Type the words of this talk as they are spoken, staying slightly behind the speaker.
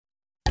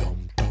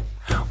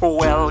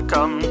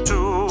Welcome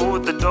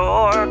to the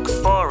Dork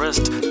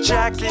Forest.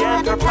 Jackie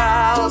and her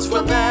pals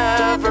will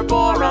never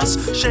bore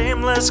us.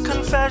 Shameless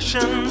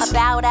confessions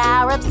about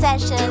our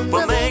obsession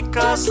will make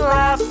us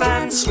laugh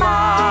and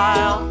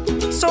smile.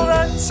 So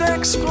let's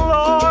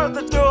explore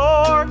the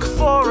Dork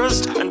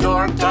Forest and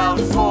dork out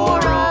for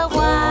a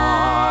while.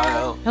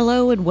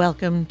 Hello and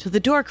welcome to the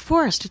Dork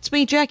Forest. It's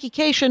me, Jackie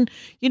Cation.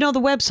 You know the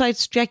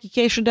websites,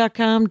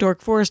 JackieCation.com,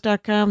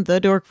 DorkForest.com,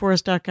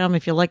 TheDorkForest.com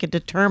if you like a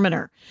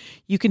determiner.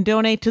 You can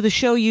donate to the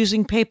show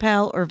using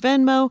PayPal or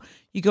Venmo.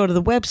 You go to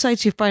the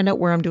websites, you find out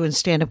where I'm doing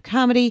stand-up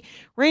comedy.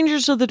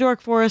 Rangers of the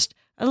Dork Forest,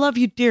 I love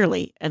you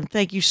dearly, and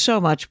thank you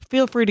so much.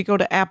 Feel free to go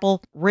to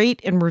Apple,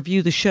 rate and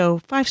review the show.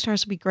 5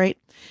 stars would be great.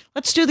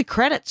 Let's do the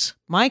credits.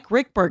 Mike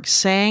Rickberg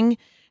sang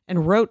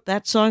and wrote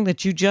that song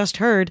that you just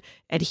heard,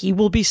 and he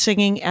will be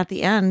singing at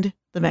the end,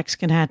 the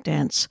Mexican Hat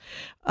Dance.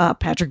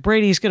 Patrick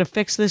Brady is going to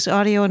fix this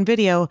audio and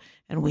video,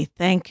 and we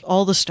thank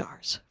all the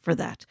stars for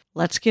that.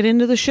 Let's get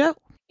into the show.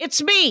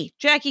 It's me,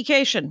 Jackie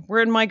Cation.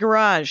 We're in my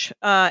garage.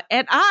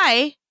 And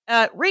I,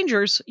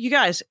 Rangers, you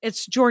guys,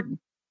 it's Jordan.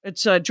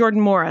 It's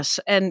Jordan Morris.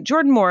 And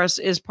Jordan Morris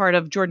is part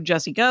of Jordan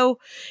Jesse Go.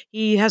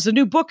 He has a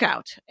new book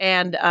out,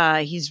 and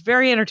he's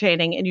very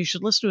entertaining, and you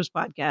should listen to his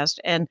podcast,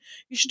 and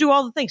you should do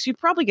all the things. You'd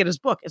probably get his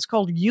book. It's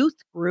called Youth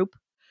Group,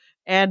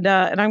 and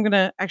I'm going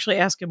to actually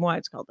ask him why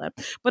it's called that.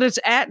 But it's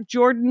at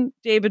Jordan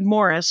David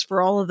Morris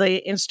for all of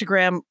the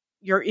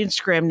your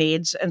Instagram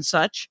needs and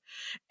such.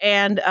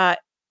 And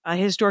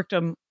his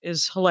dorkdom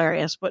is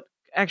hilarious. But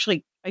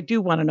actually, I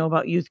do want to know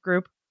about Youth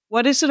Group.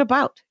 What is it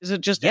about? Is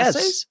it just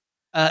essays?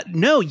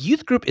 No,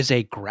 Youth Group is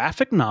a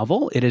graphic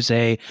novel. It is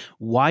a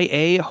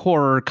YA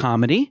horror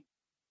comedy.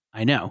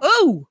 I know.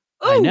 Oh,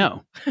 I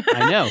know.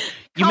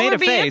 You made a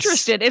face.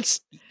 Interested.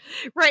 It's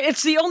right.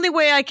 It's the only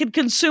way I can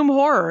consume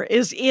horror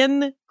is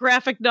in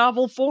graphic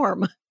novel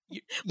form.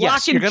 Yes,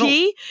 Lock and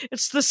Key.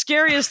 It's the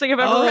scariest thing I've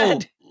ever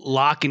read.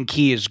 Lock and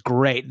Key is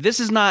great. This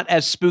is not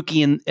as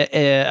spooky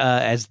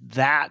as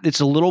that. It's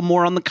a little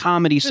more on the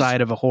comedy side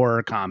of a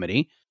horror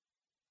comedy.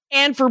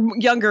 And for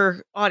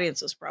younger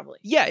audiences, probably.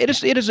 Yeah, it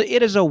is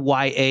a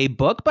YA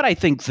book, but I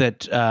think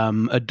that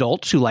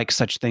adults who like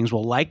such things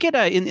will like it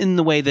in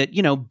the way that,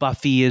 you know,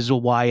 Buffy is a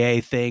YA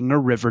thing or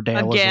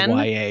Riverdale is a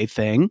YA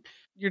thing.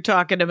 You're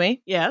talking to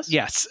me, yes?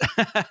 Yes,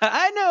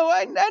 I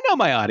know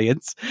my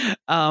audience.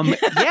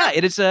 Yeah,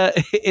 it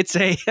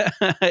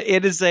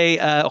is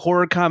a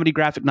horror comedy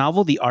graphic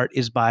novel. The art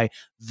is by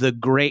the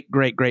great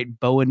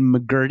Bowen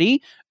McGurty,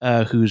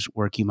 whose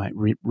work you might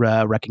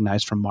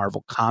recognize from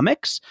Marvel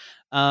Comics.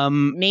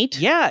 Neat.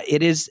 Yeah,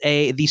 it is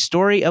the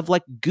story of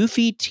like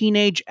goofy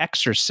teenage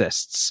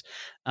exorcists.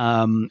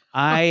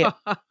 I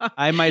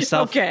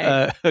myself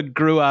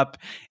grew up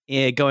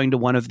going to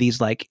one of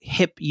these like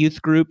hip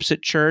youth groups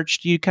at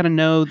church. Do you kind of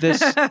know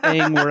this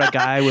thing where a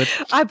guy with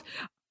I've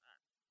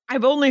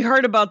only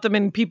heard about them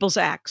in people's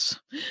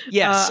acts.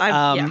 Yes.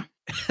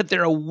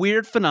 They're a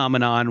weird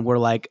phenomenon where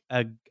like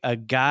a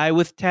guy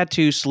with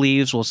tattoo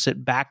sleeves will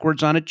sit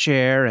backwards on a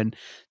chair and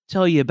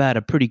tell you about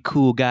a pretty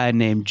cool guy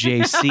named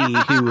JC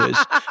who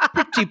was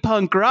pretty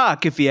punk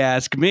rock, if you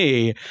ask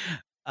me.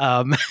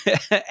 And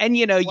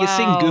you know, you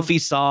sing goofy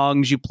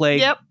songs, you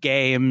play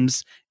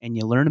games, and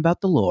you learn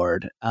about the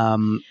Lord.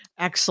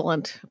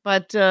 Excellent.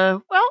 But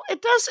it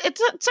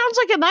sounds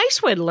like a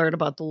nice way to learn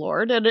about the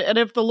Lord. And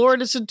if the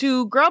Lord isn't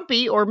too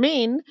grumpy or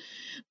mean,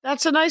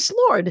 that's a nice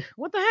Lord.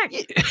 What the heck?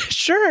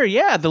 Sure,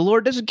 yeah. The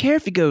Lord doesn't care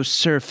if you go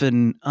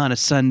surfing on a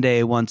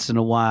Sunday once in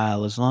a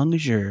while, as long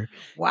as you're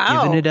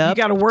giving it up.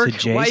 You gotta work. To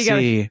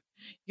JC.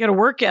 You got a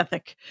work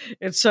ethic.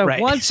 It's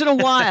right. Once in a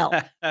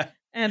while.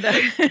 And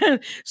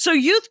so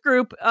Youth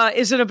Group,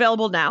 is it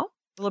available now?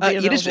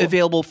 It is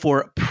available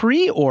for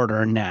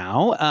pre-order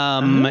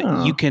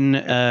now. You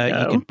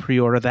can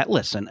pre-order that.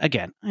 Listen,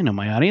 again, I know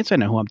my audience. I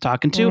know who I'm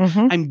talking to.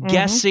 I'm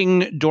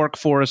guessing Dork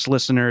Forest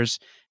listeners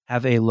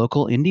have a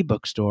local indie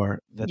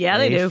bookstore that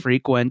they do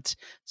frequent,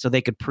 so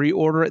they could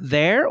pre-order it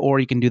there, or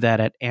you can do that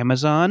at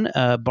Amazon,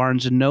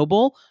 Barnes &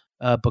 Noble,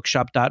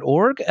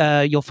 bookshop.org.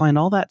 You'll find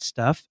all that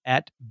stuff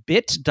at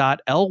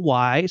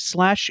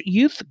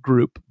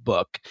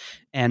bit.ly/youthgroupbook.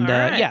 And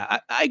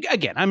I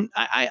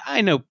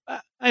know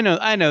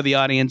the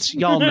audience.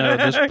 Y'all know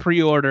those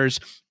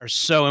pre-orders are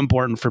so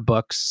important for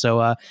books.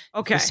 So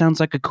this sounds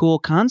like a cool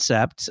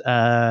concept. Just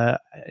throw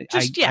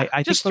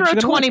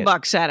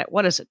 $20 at it.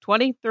 What is it?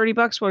 $20,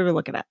 $30? What are we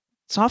looking at?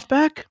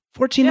 Softback,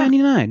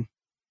 $14.99.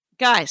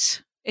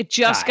 Guys, it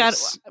just got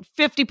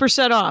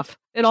 50% off.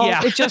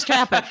 It just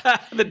happened.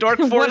 The Dork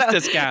Forest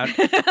discount.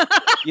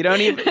 You don't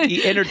even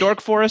enter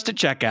Dork Forest at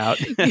checkout.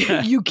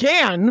 You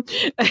can.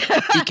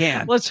 You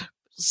can. Let's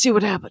see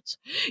what happens.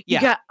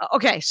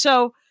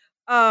 So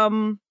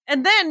and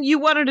then you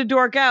wanted to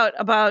dork out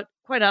about,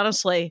 quite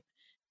honestly,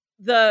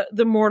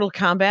 the Mortal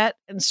Kombat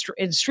and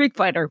Street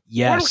Fighter.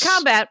 Yes. Mortal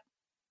Kombat.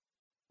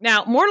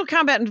 Now, Mortal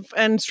Kombat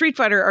and Street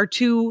Fighter are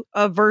two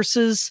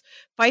versus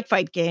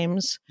fight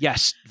games.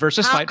 Yes,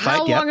 versus fight.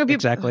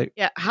 Exactly.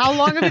 Yeah. How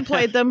long have you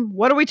played them?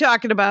 What are we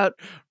talking about?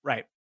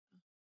 Right.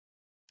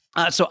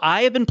 So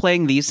I have been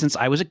playing these since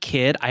I was a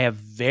kid. I have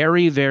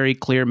very, very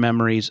clear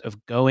memories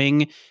of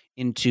going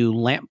into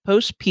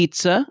Lamppost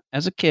Pizza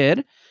as a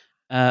kid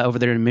over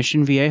there in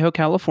Mission Viejo,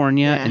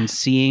 California, and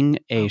seeing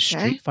a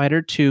Street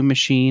Fighter 2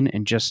 machine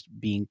and just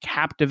being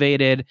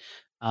captivated.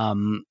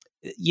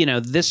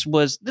 This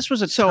was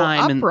a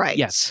time. Uprights.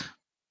 Yes,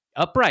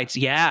 uprights.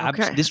 Yeah,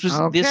 Okay. This was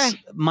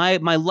my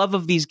love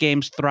of these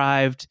games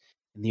thrived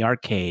in the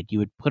arcade. You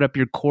would put up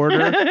your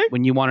quarter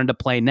when you wanted to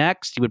play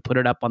next. You would put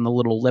it up on the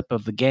little lip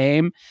of the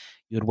game.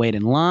 You would wait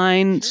in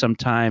line.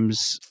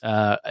 Sometimes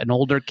an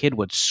older kid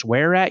would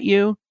swear at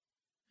you.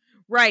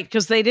 Right,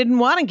 because they didn't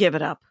want to give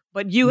it up.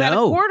 But you had a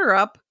quarter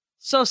up.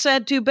 So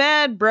sad, too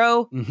bad,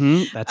 bro.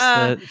 Mm-hmm.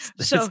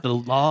 That's the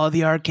law of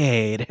the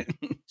arcade.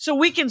 So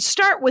we can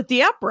start with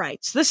the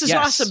uprights. This is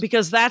awesome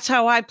because that's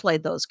how I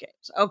played those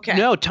games. Okay.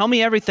 No, tell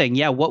me everything.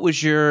 Yeah, what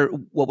was your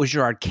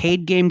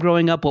arcade game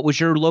growing up? What was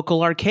your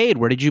local arcade?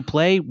 Where did you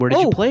play? Where did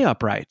you play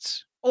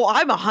uprights? Oh,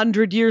 I'm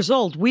 100 years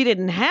old. We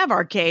didn't have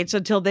arcades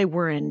until they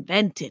were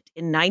invented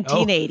in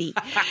 1980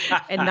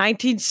 and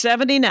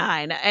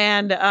 1979.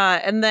 And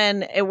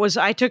then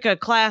I took a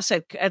class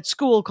at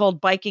school called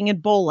biking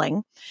and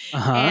bowling.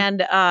 Uh-huh.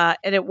 And I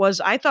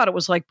thought it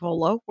was like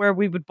polo where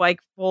we would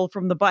bowl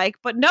from the bike,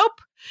 but nope.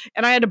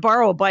 And I had to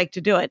borrow a bike to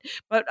do it.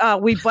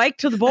 But we biked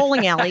to the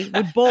bowling alley,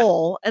 would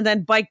bowl, and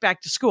then bike back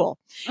to school.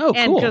 Oh,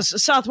 and cool.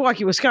 because South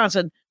Milwaukee,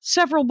 Wisconsin,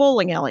 several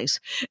bowling alleys.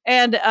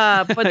 And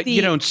but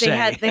you don't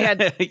say. They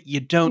had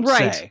you don't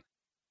right. say.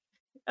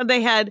 And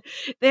they had,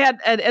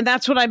 and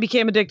that's when I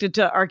became addicted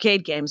to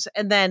arcade games.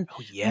 And then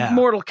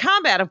Mortal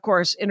Kombat, of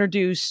course,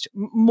 introduced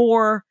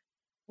more.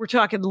 We're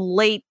talking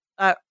late.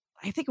 I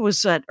think it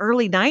was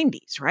early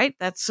 90s, right?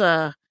 That's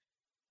the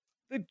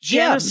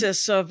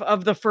genesis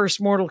of the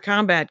first Mortal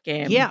Kombat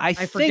game. Yeah, I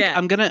think forget.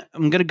 I'm gonna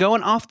go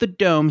off the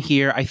dome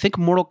here. I think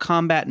Mortal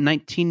Kombat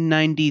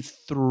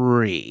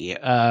 1993.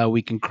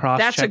 We can cross.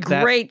 That's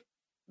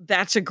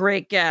a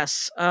great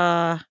guess.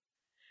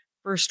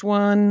 First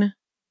one.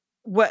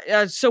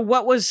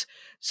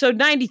 So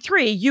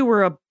 93? You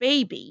were a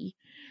baby.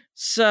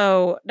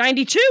 So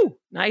 92.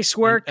 Nice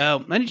work.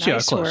 92.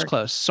 Nice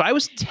Close. So I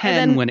was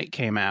 10 when it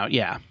came out.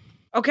 Yeah.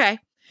 Okay.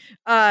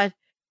 And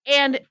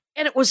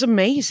it was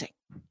amazing.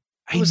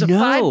 It was a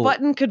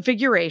 5-button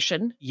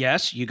configuration.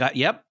 Yes, you got,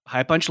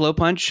 high punch, low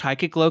punch, high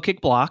kick, low kick,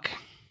 block.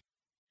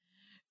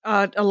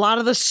 A lot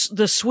of the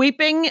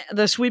sweeping of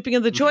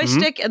the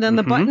joystick, and then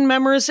the button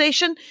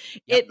memorization.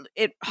 Yep.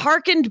 It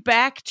harkened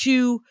back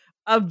to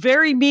a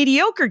very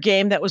mediocre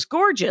game that was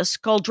gorgeous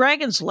called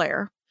Dragon's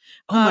Lair.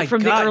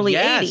 From the early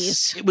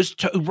 80s. It was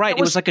right. It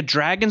was like a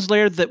Dragon's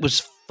Lair that was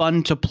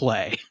fun to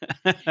play.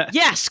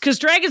 Yes, because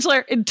Dragon's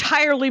Lair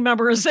entirely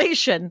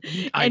memorization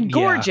and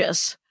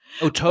gorgeous.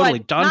 Oh, totally.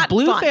 Don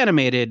Bluth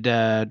animated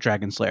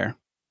Dragon's Lair.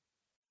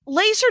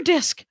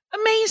 Laserdisc,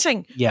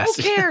 amazing. Yes.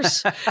 Who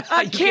cares?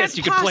 Yes,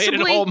 you can play it at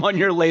home on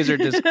your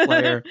Laserdisc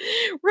player.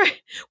 Right.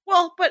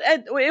 Well, but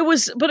it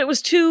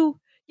was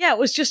too. Yeah, it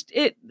was just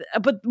it.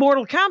 But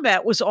Mortal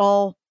Kombat was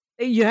all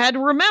you had to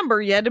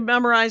remember. You had to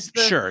memorize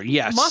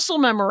the muscle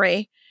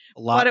memory.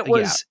 A lot, but it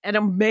was an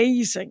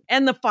amazing.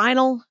 And the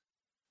final.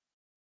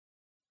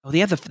 Oh,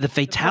 yeah, the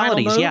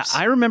fatalities. Yeah,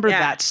 I remember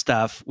that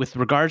stuff with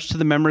regards to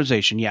the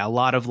memorization. Yeah, a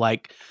lot of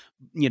button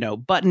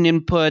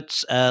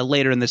inputs.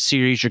 Later in the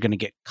series, you're going to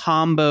get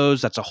combos.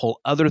 That's a whole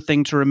other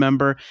thing to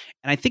remember.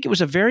 And I think it was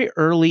a very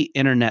early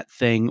internet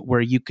thing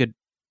where you could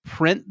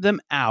print them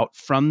out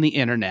from the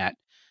internet.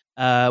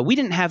 We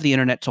didn't have the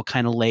internet till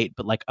kind of late,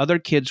 but other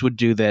kids would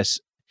do this.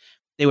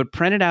 They would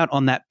print it out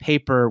on that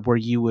paper where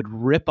you would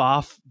rip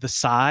off the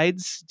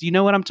sides. Do you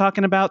know what I'm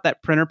talking about?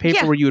 That printer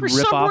paper where you would rip off.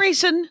 For some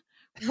reason,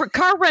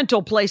 car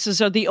rental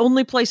places are the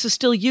only places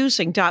still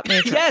using dot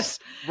matrix. Yes.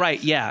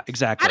 Right. Yeah,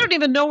 exactly. I don't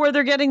even know where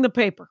they're getting the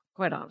paper,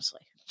 quite honestly.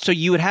 So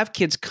you would have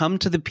kids come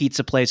to the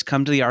pizza place,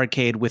 come to the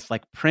arcade with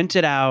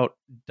printed out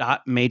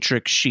dot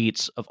matrix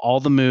sheets of all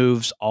the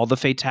moves, all the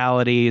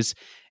fatalities.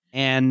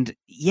 And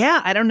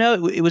I don't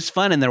know. It was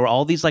fun. And there were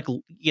all these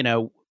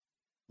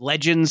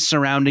legends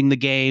surrounding the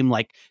game,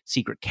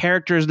 secret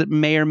characters that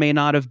may or may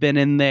not have been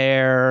in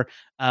there.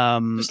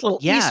 Just little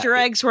Easter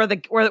eggs where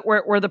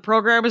the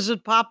programmers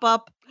would pop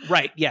up.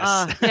 Right.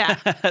 Yes.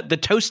 The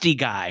toasty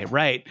guy.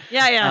 Right.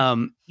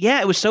 Yeah.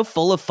 It was so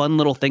full of fun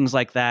little things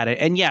like that.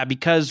 And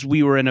because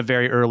we were in a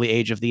very early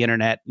age of the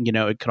internet,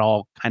 it could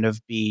all kind of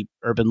be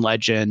urban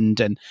legend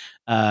and,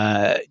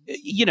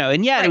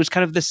 it was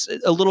kind of this,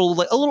 a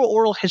little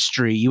oral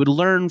history. You would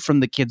learn from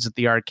the kids at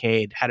the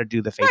arcade how to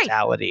do the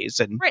fatalities.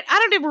 Right. I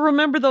don't even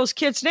remember those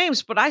kids'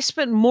 names, but I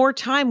spent more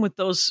time with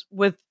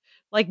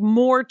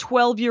more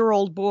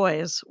 12-year-old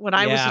boys when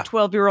I was a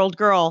 12-year-old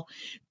girl,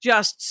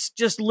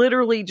 just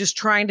literally just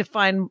trying to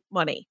find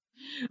money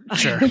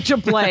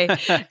to play.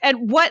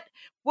 And what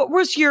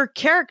was your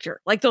character?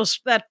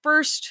 That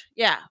first,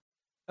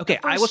 Okay,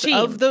 I was team.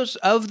 of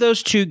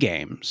those two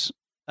games.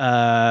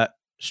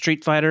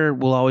 Street Fighter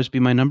will always be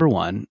my number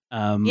one.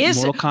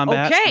 Mortal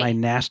Kombat, my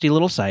nasty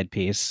little side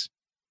piece.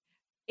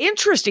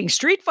 Interesting.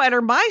 Street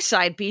Fighter, my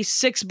side piece,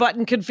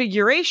 6-button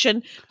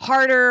configuration,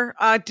 harder,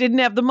 didn't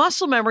have the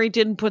muscle memory,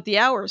 didn't put the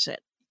hours in.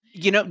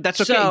 That's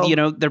okay.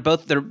 So,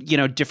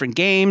 they're different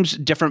games,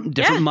 different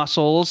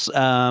muscles.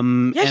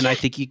 And I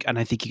think you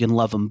can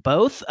love them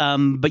both.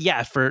 But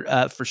yeah,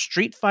 for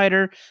Street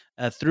Fighter,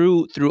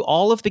 through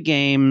all of the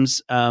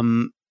games,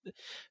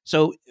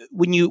 so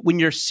when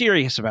you're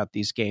serious about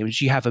these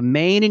games, you have a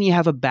main and you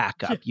have a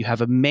backup. You have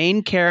a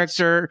main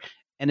character,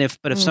 and if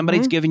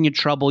somebody's giving you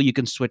trouble, you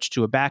can switch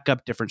to a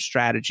backup, different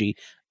strategy.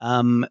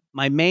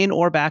 My main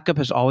or backup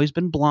has always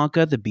been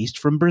Blanca, the Beast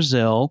from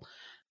Brazil.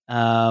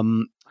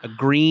 A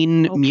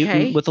green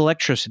mutant with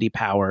electricity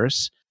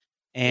powers.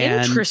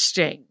 And,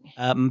 interesting.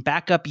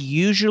 Backup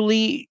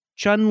usually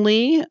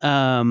Chun-Li.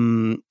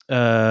 So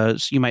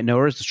you might know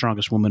her as the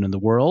strongest woman in the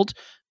world.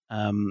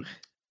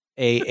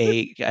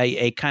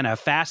 A kind of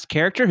fast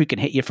character who can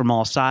hit you from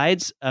all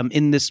sides.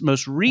 In this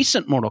most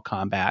recent Street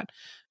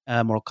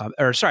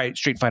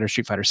Fighter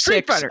 6.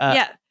 Street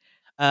Fighter,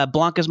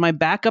 Blanca's my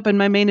backup, and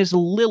my main is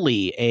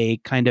Lily, a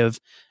kind of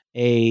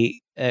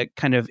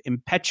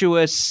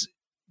impetuous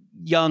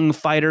young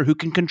fighter who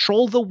can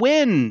control the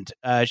wind.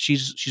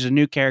 She's a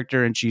new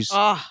character, and she's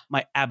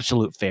my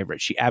absolute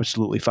favorite. She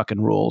absolutely fucking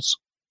rules.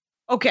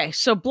 Okay,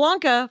 so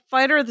Blanca,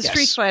 fighter of the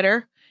Street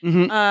Fighter,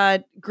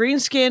 green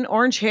skin,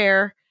 orange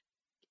hair,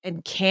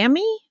 and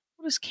Cammy?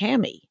 What is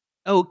Cammy?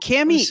 Oh,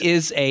 Cammy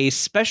is a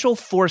special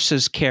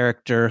forces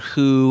character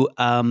who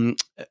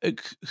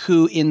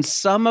in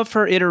some of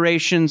her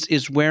iterations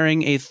is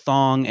wearing a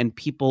thong, and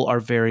people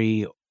are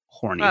very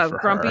horny for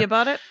grumpy her.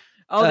 about it.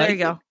 Oh, there you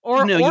go.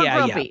 Or grumpy.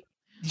 Yeah.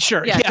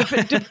 Sure. Yeah.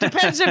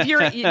 Depends if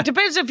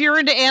you're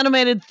into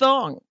animated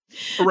thong.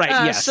 Right.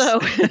 Yes. So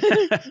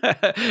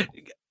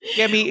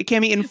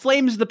Cammy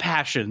inflames the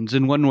passions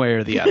in one way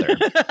or the other.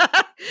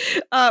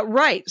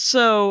 Right.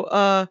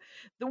 So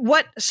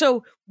what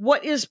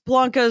is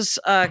Blanca's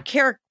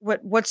character?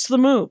 What's the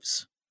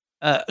moves?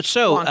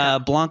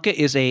 Blanca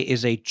is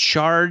a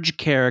charge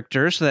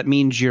character, so that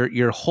means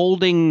you're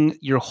holding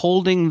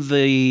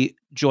the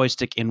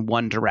joystick in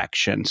one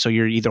direction. So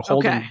you're either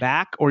holding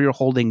back or you're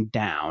holding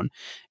down,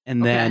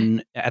 and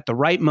then at the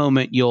right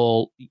moment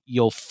you'll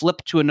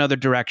flip to another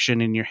direction,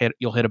 and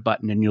you'll hit a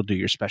button and you'll do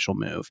your special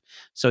move.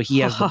 So he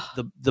has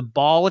the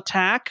ball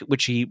attack,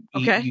 which you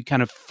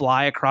kind of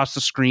fly across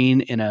the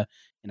screen in a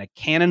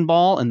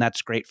cannonball, and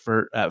that's great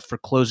for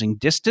closing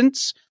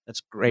distance. That's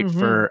great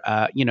for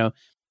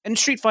And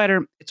Street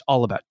Fighter, it's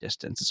all about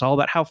distance. It's all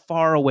about how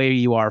far away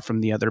you are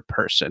from the other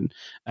person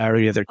or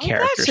the other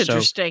character. That's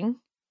interesting.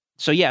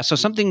 So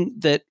something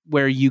that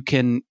where you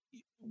can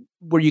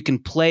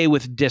play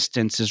with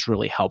distance is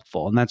really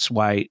helpful, and that's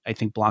why I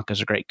think Blanca's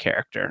a great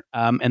character.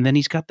 And then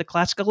he's got the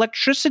classic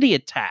electricity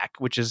attack,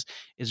 which is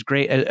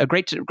great,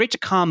 great to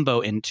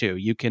combo into.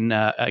 You can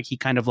he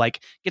kind of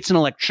like gets an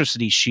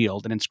electricity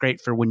shield, and it's great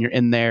for when you're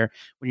in there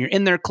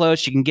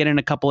close. You can get in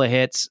a couple of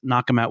hits,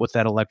 knock him out with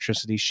that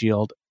electricity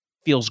shield.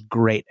 Feels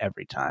great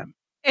every time.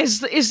 Is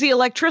the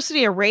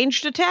electricity a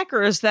ranged attack,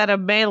 or is that a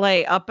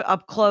melee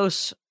up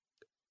close?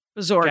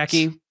 Zords?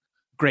 Jackie,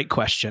 great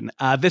question.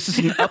 This is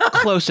an up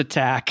close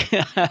attack.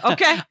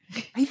 Okay.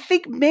 I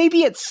think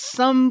maybe at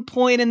some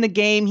point in the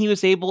game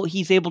he's able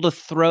to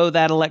throw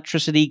that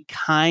electricity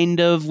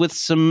kind of with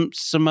some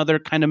other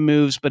kind of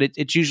moves, but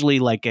it's usually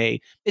like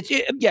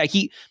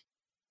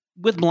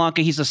with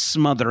Blanca, he's a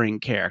smothering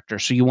character,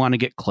 so you want to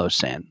get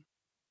close in.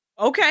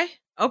 Okay.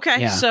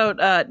 Yeah. So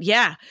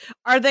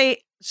are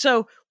they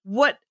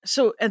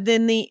and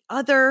then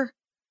are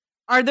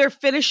there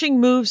finishing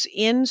moves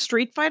in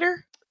Street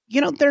Fighter?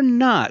 They're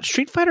not.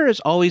 Street Fighter has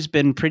always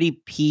been pretty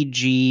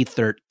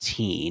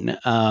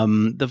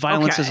PG-13. The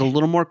violence is a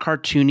little more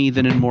cartoony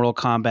than in Mortal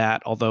Kombat,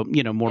 although,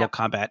 Mortal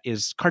Kombat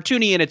is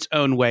cartoony in its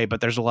own way,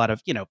 but there's a lot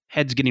of,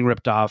 heads getting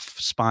ripped off,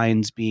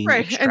 spines being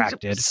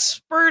extracted. And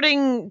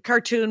spurting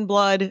cartoon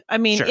blood. I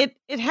mean, sure.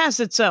 It has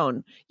its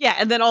own. Yeah,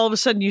 and then all of a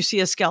sudden you see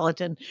a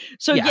skeleton.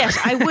 So yes,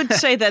 I would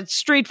say that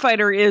Street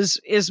Fighter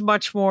is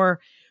much more,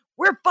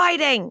 we're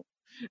fighting.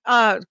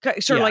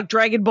 Sort of like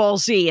Dragon Ball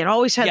Z. It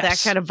always had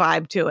that kind of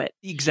vibe to it.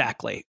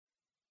 Exactly.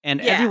 And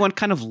everyone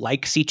kind of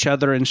likes each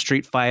other in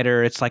Street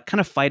Fighter. It's like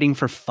kind of fighting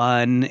for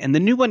fun. And the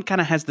new one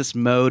kind of has this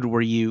mode where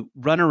you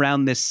run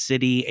around this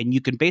city and you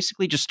can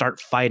basically just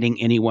start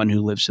fighting anyone who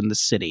lives in the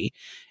city.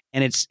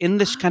 And it's in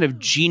this kind of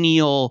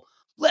genial,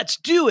 let's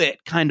do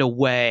it kind of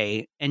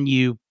way. And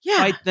you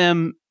fight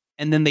them,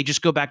 and then they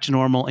just go back to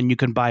normal, and you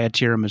can buy a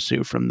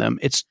tiramisu from them.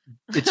 It's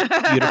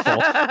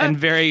beautiful and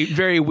very,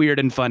 very weird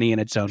and funny in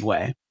its own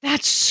way.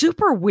 That's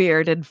super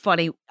weird and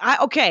funny.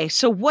 Okay,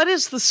 so what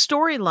is the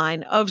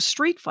storyline of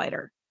Street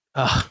Fighter?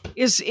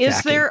 Is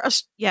there a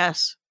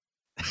yes?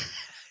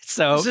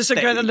 So is this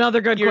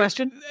another good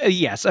question?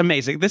 Yes,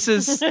 amazing. This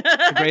is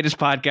the greatest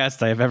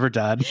podcast I have ever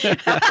done.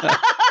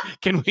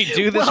 Can we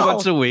do this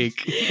once a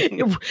week?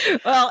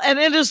 Well, and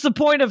it is the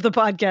point of the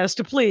podcast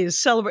to please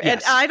celebrate.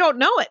 Yes. And I don't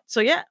know it,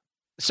 so yeah.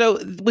 So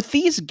with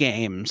these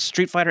games,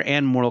 Street Fighter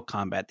and Mortal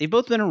Kombat, they've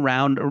both been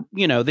around,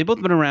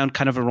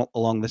 kind of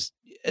along this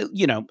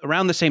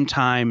around the same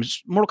time,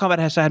 Mortal Kombat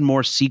has had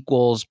more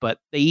sequels, but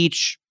they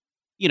each,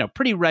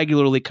 pretty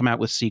regularly come out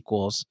with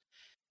sequels.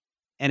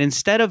 And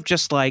instead of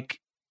just like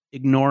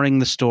ignoring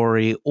the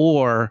story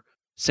or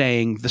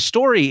saying the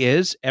story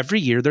is every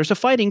year there's a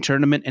fighting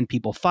tournament and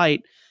people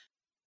fight,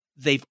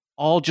 they've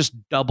all just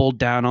doubled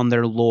down on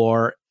their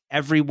lore.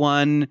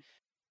 Everyone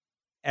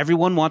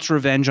wants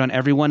revenge on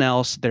everyone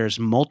else. There's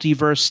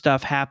multiverse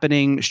stuff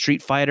happening.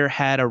 Street Fighter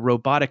had a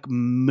robotic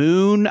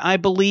moon, I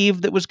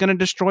believe, that was going to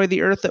destroy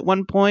the Earth at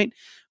one point.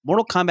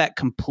 Mortal Kombat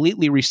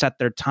completely reset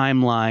their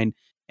timeline,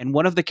 and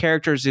one of the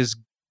characters is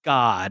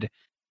God,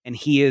 and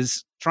he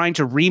is trying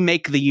to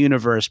remake the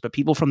universe, but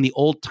people from the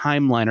old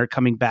timeline are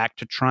coming back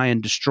to try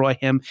and destroy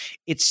him.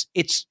 It's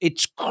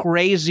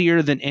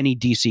crazier than any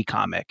DC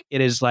comic.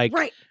 It is like,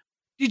 right.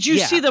 Did you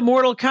see the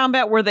Mortal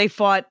Kombat where they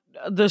fought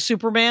the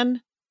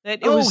Superman?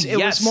 It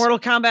was Mortal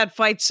Kombat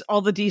fights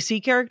all the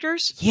DC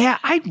characters. Yeah,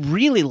 I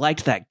really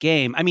liked that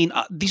game. I mean,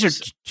 these are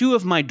two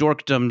of my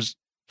dorkdoms.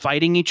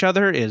 Fighting each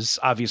other is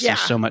obviously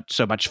so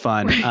much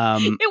fun.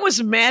 It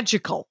was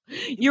magical.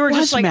 You were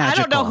just like,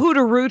 magical. I don't know who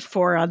to root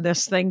for on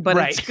this thing, but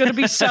it's going to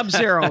be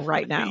Sub-Zero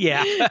right now.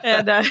 Yeah,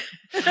 and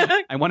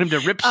I want him to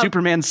rip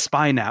Superman's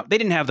spine out. They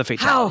didn't have the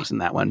fatalities in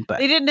that one, but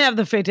they didn't have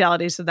the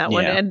fatalities in that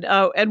one.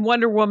 And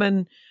Wonder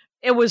Woman,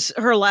 it was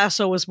her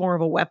lasso was more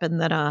of a weapon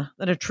than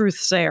a truth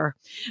sayer,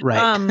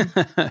 right?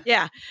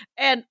 Yeah,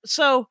 and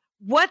so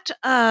what?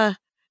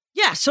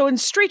 So in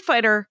Street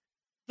Fighter.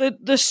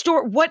 The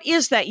story. What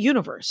is that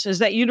universe? Is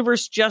that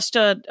universe just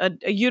a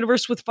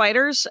universe with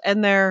fighters,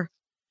 and they're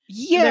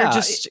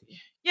just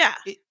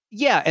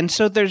And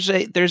so there's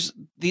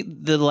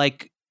the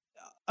like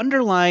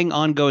underlying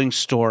ongoing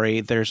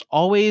story. There's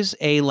always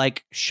a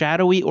like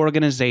shadowy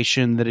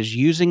organization that is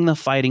using the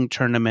fighting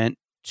tournament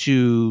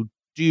to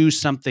do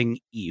something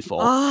evil.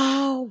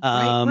 Oh,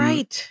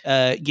 right.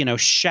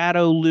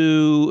 Shadow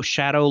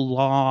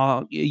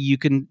Law.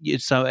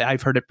 So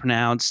I've heard it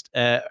pronounced.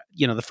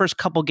 The first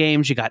couple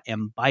games, you got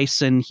M.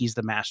 Bison. He's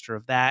the master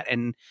of that.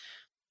 And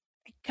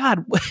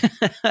God,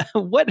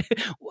 what?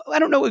 I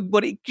don't know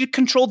what. You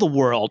control the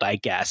world, I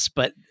guess.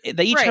 But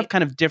they each have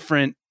kind of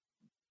different.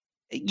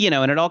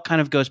 And it all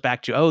kind of goes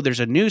back to, there's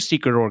a new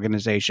secret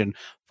organization.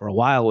 For a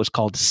while, it was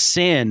called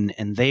Sin,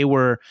 and they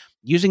were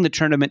using the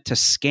tournament to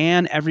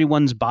scan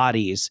everyone's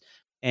bodies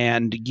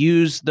and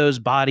use those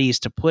bodies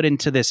to put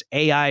into this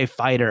AI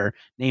fighter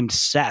named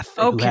Seth,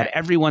 who had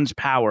everyone's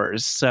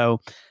powers.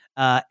 So,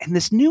 and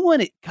this new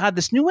one,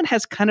 this new one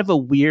has kind of a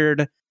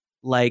weird,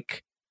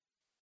 like,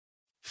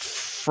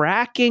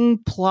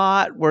 fracking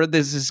plot where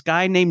there's this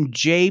guy named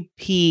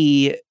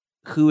JP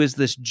who is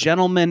this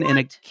gentleman in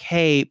a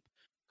cape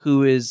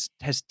who has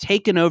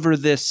taken over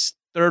this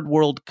third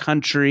world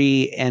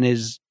country and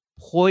is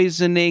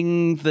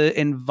poisoning the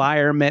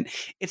environment.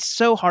 It's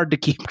so hard to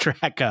keep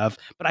track of,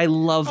 but I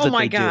love that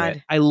they do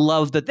it. I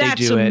love that they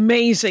do it. That's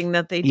amazing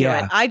that they do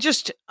it. I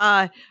just,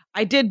 I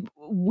did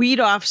weed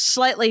off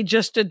slightly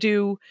just to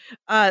do,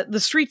 the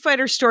Street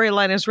Fighter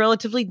storyline is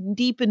relatively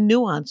deep and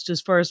nuanced as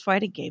far as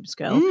fighting games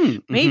go.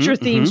 Major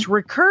themes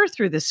recur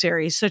through the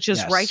series, such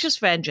as righteous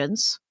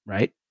vengeance.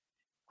 Right.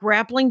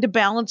 Grappling to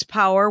balance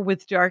power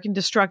with dark and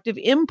destructive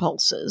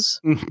impulses,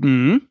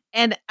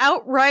 and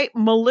outright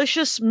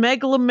malicious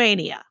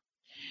megalomania.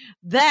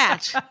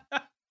 That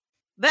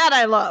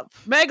I love.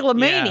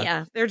 Megalomania.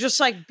 Yeah. They're just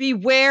like,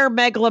 beware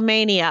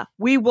megalomania.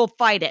 We will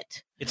fight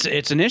it. It's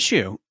an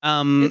issue.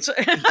 It's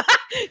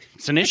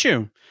an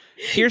issue.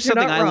 Here's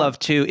something I love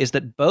too, is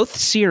that both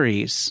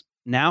series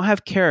now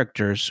have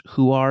characters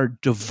who are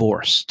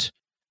divorced.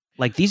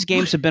 Like, these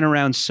games have been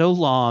around so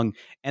long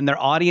and their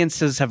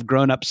audiences have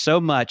grown up so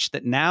much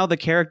that now the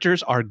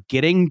characters are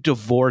getting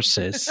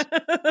divorces.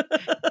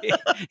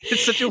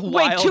 It's such a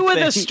wild thing. Two of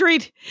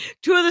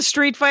the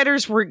Street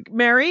Fighters were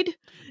married.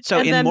 So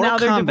and then now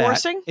they're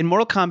divorcing? In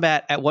Mortal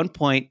Kombat, at one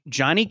point,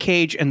 Johnny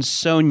Cage and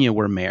Sonya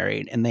were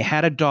married, and they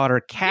had a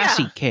daughter,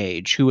 Cassie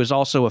Cage, who was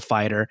also a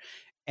fighter.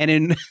 And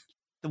in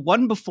the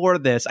one before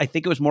this, I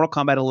think it was Mortal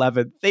Kombat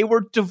 11, they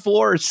were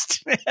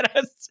divorced.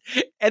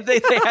 And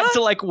they had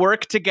to like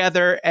work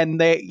together,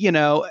 and they,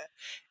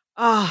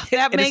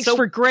 that makes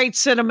for great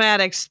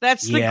cinematics.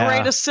 That's the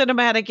greatest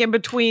cinematic in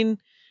between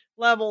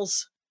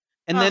levels.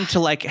 And then to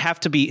like have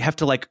to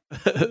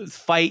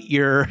fight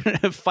your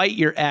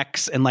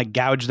ex and like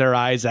gouge their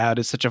eyes out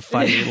is such a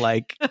funny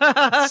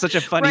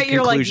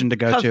conclusion to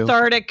go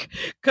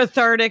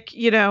cathartic,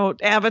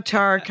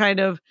 Avatar kind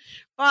of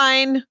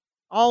fine.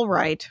 All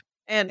right.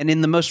 And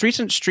in the most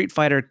recent Street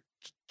Fighter,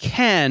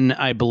 Ken,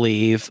 I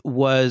believe,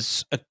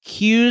 was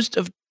accused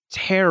of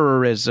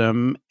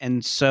terrorism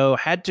and so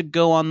had to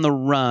go on the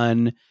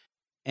run.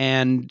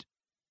 And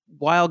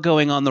while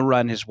going on the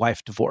run, his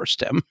wife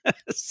divorced him.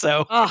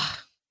 So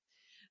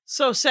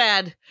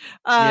sad.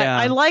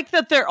 I like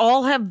that they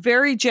all have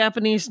very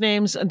Japanese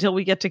names until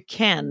we get to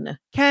Ken.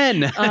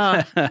 Ken. He's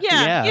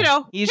Ken.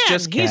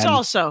 Just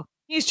Ken.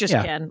 He's just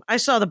Ken. I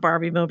saw the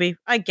Barbie movie.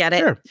 I get it.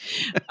 Sure.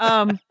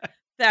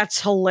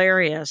 That's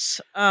hilarious.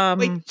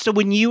 Wait, so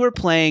when you were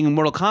playing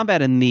Mortal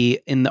Kombat in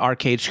the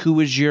arcades, who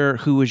was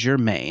your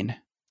main?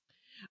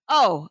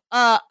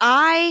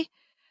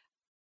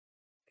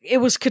 It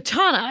was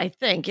Katana, I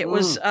think. It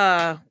was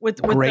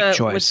with great the,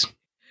 choice.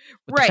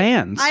 With right. the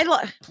fans.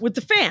 With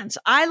the fans.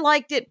 I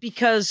liked it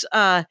because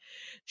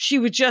she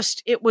was a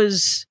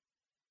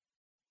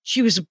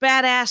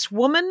badass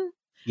woman.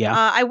 Yeah.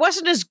 I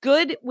wasn't as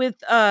good with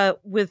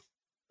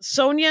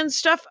Sonya and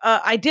stuff.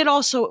 I did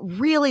also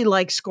really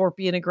like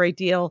Scorpion a great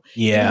deal.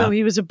 Yeah. Even though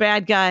he was a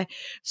bad guy.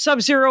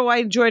 Sub-Zero I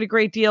enjoyed a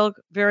great deal.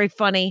 Very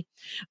funny.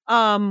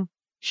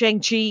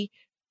 Shang-Chi,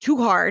 too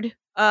hard.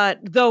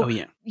 Though,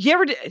 here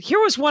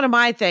was one of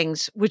my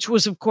things, which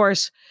was, of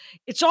course,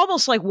 it's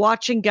almost like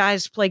watching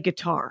guys play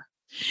guitar.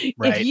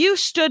 Right. If you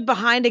stood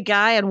behind a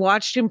guy and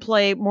watched him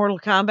play Mortal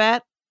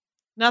Kombat,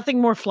 nothing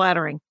more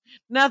flattering.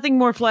 Nothing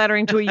more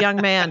flattering to a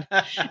young man.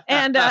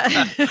 And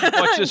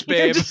watch this,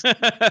 babe.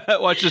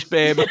 Watch this,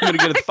 babe. I'm going to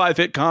get a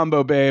 5-hit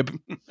combo, babe.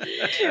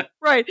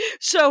 Right.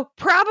 So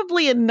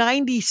probably in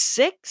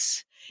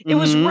 96, it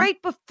was right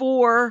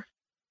before.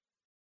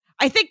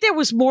 I think there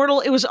was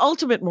it was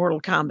Ultimate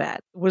Mortal Kombat.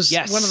 It was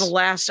one of the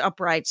last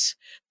uprights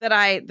that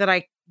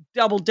I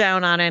doubled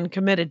down on and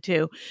committed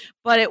to.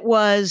 But it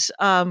was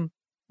when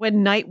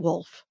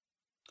Nightwolf.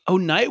 Oh,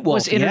 Nightwolf.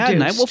 Was introduced.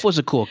 Yeah, Nightwolf was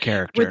a cool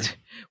character.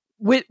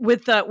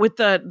 With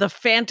the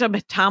Phantom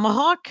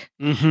Tomahawk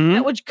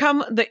that would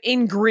come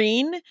in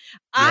green.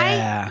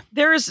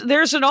 There's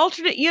an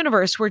alternate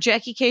universe where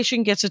Jackie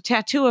Cation gets a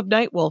tattoo of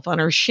Nightwolf on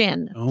her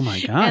shin. Oh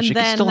my gosh, it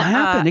can still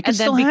happen. It can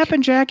still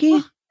happen, Jackie.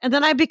 And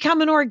then I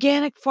become an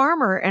organic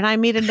farmer, and I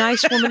meet a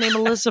nice woman named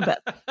Elizabeth.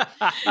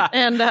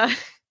 And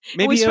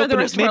maybe open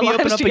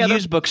up a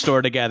used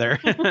bookstore together.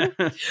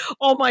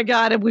 Oh my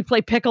God! And we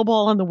play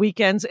pickleball on the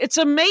weekends. It's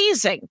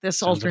amazing. This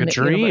Sounds alternate like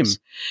a dream. universe.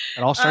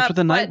 It all starts with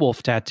a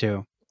Nightwolf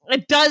tattoo.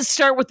 It does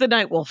start with the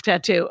Nightwolf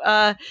tattoo.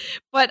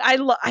 But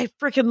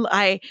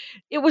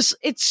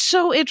it's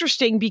so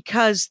interesting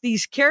because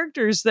these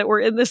characters that were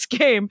in this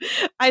game,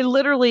 I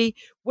literally,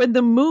 when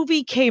the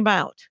movie came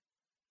out.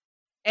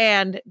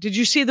 And did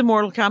you see the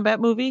Mortal Kombat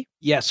movie?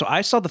 Yeah, so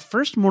I saw the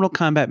first Mortal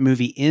Kombat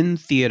movie in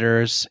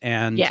theaters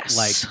and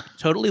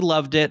totally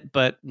loved it,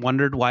 but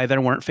wondered why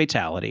there weren't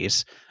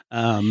fatalities.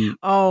 Because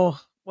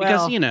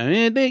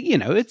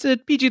it's a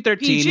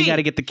PG-13. You got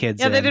to get the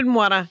kids. Yeah, in. they didn't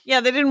want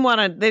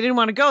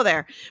to go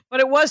there. But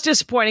it was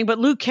disappointing. But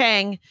Liu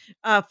Kang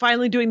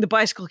finally doing the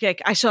bicycle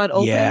kick. I saw it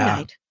opening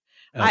night.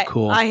 Oh,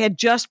 cool. I had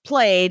just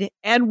played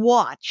and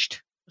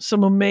watched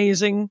some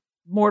amazing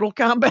Mortal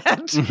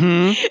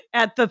Kombat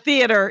at the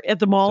theater at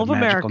the Mall of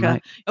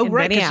America. Oh,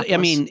 right. I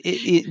mean,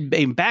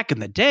 back in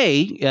the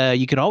day,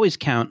 you could always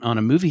count on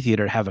a movie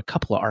theater to have a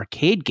couple of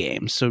arcade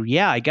games. So,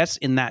 yeah, I guess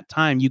in that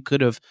time you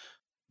could have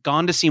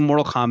gone to see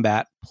Mortal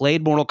Kombat,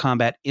 played Mortal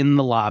Kombat in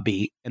the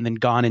lobby, and then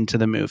gone into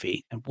the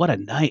movie. And what a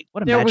night.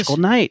 What a magical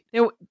night.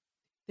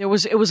 It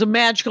was a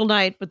magical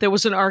night, but there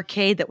was an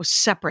arcade that was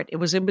separate. It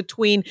was in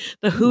between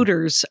the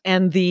Hooters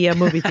and the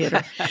movie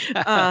theater.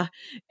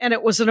 And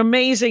it was an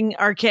amazing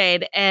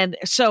arcade. And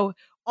so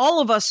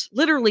all of us,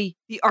 literally,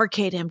 the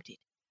arcade emptied.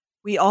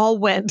 We all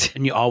went.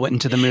 And you all went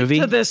into the movie?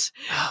 To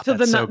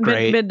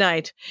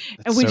midnight.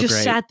 And we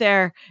just sat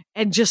there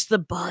and just the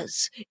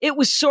buzz. It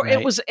was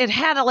it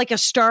had a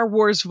Star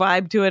Wars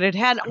vibe to it. It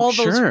had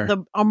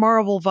a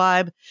Marvel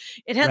vibe.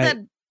 It had that.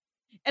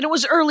 And it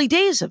was early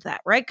days of that,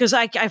 right? Because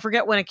I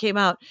forget when it came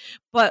out.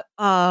 But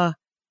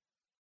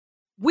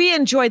we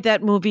enjoyed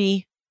that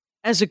movie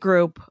as a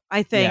group,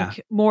 I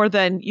think, more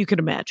than you could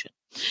imagine.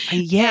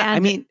 Yeah, I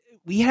mean,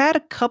 we had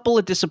a couple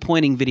of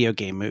disappointing video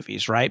game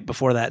movies, right?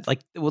 Before that, like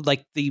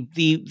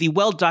the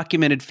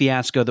well-documented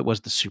fiasco that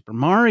was the Super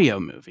Mario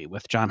movie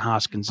with John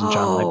Hoskins and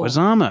John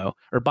Leguizamo.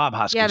 Or Bob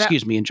Hoskins,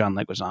 and John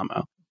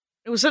Leguizamo.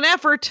 It was an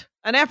effort.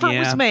 An effort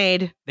was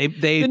made. They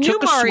the took new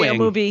a Mario swing.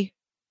 movie.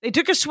 They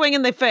took a swing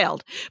and they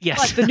failed. Yes.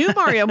 But the new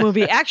Mario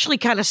movie actually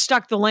kind of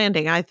stuck the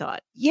landing, I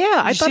thought.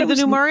 Yeah, I thought the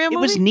new Mario movie? It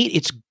was neat.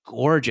 It's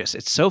gorgeous.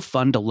 It's so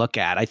fun to look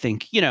at. I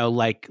think,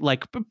 like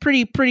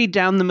pretty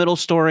down the middle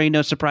story,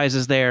 no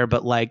surprises there,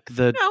 but like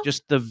the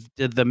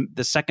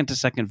second to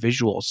second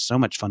visuals, so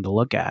much fun to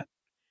look at.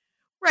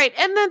 Right.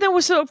 And then there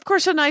was, of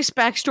course, a nice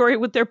backstory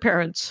with their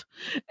parents.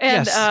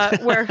 And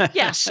that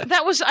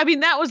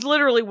was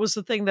literally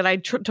the thing that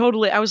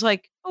I was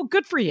like, oh,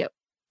 good for you.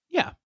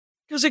 Yeah.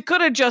 Because it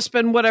could have just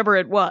been whatever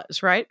it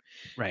was, right?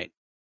 Right.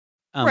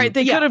 Right.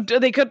 They could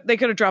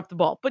have dropped the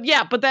ball. But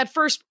that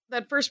first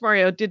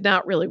Mario did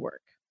not really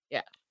work.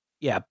 Yeah.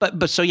 Yeah.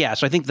 So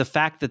I think the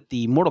fact that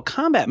the Mortal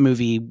Kombat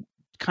movie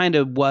kind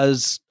of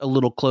was a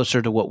little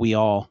closer to what we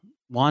all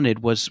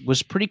wanted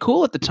was pretty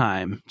cool at the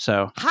time.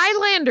 So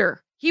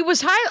Highlander. He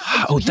was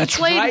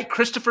right.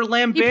 Christopher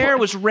Lambert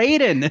was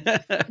Raiden.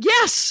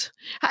 Yes.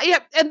 Yeah.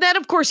 And then,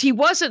 of course, he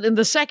wasn't in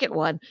the second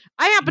one.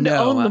 I happen to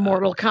own the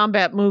Mortal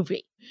Kombat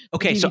movie.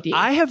 Okay, so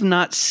I have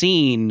not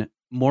seen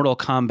Mortal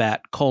Kombat: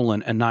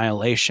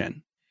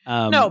 Annihilation.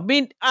 No,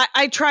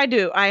 I tried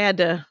to. I had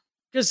to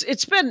because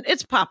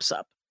it pops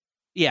up.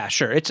 Yeah,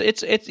 sure. It's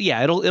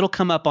it'll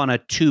come up on a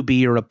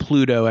Tubi or a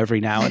Pluto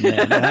every now and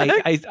then. And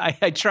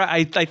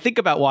I think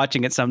about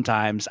watching it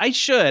sometimes. I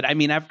should. I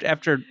mean,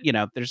 after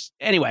there's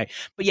anyway.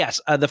 But yes,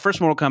 the first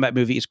Mortal Kombat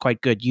movie is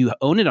quite good. You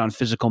own it on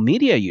physical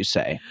media, you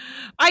say?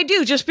 I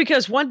do, just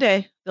because one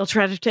day they'll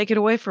try to take it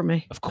away from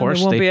me. Of course,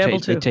 they won't be able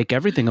to. They take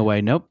everything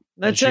away. Nope,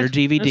 that's your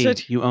DVD.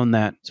 That's it. You own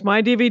that. It's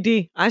my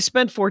DVD. I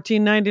spent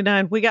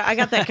 $14.99. I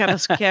got that kind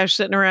of cash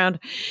sitting around.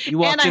 You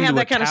walked into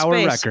a Tower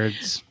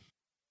Records.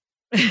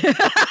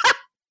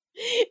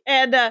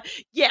 And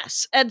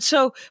yes, and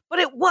so, but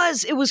it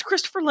was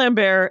Christopher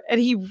Lambert,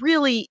 and it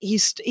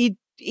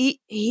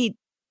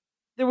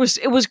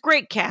was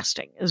great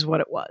casting, is what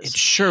it was. It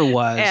sure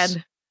was.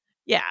 And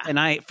yeah, and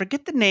I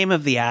forget the name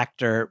of the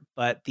actor,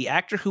 but the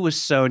actor who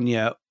was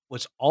Sonya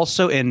was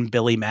also in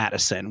Billy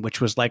Madison, which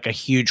was like a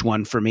huge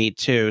one for me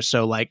too.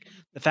 So like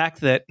the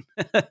fact that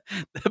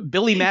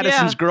Billy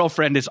Madison's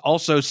girlfriend is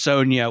also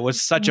Sonya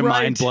was such a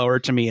mind blower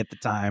to me at the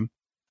time.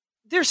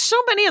 There's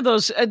so many of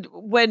those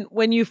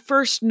when you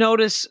first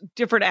notice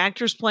different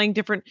actors playing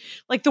different,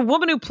 like the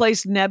woman who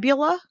plays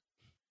Nebula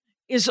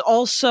is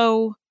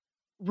also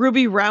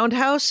Ruby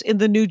Roundhouse in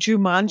the new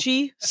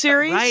Jumanji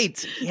series.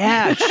 Right.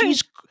 Yeah.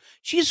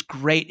 she's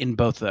great in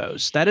both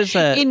those. That is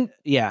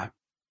yeah.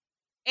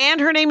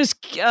 And her name is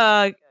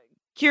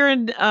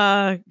Kieran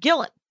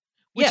Gillen,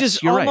 which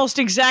is almost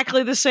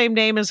exactly the same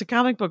name as a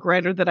comic book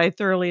writer that I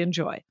thoroughly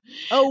enjoy.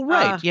 Oh,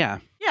 right. Yeah.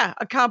 Yeah,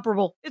 a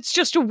comparable. It's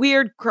just a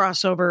weird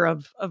crossover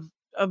of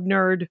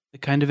nerd.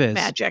 It kind of is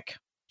magic.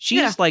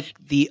 She's like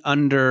the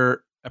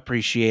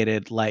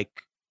underappreciated, like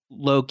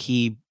low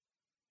key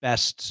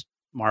best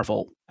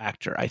Marvel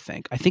actor. I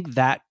think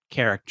that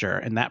character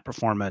and that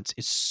performance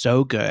is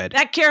so good.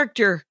 That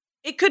character,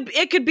 it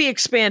could be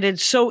expanded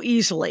so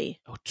easily.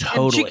 Oh,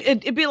 totally.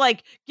 It'd be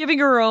like giving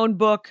her own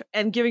book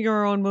and giving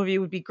her own movie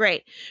would be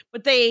great,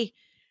 but they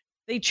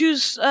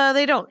choose.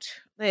 They don't.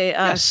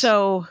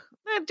 So.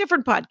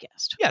 Different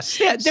podcast. Yes,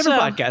 yeah,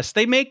 different podcast.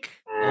 They make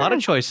a lot of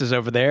choices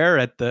over there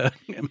at the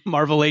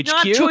Marvel HQ.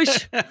 Not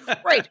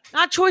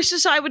not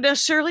choices I would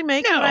necessarily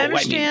make. No, but I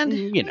understand.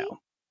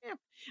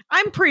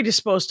 I'm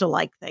predisposed to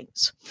like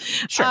things.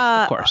 Sure,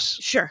 of course.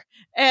 Sure,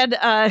 and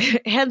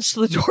hence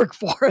the Dork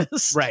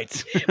Forest.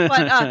 Right.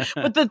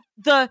 But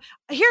the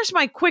here's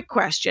my quick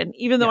question.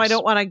 Even though I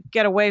don't want to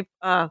get away.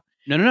 No.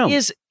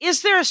 Is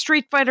there a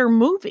Street Fighter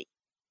movie?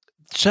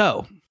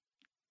 So.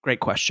 Great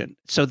question.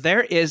 So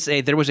there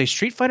was a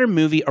Street Fighter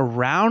movie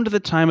around the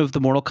time of the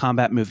Mortal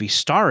Kombat movie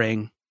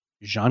starring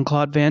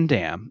Jean-Claude Van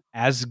Damme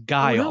as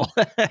Guile,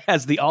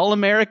 as the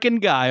all-American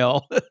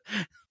Guile.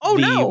 Oh,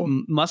 no.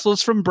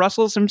 Muscles from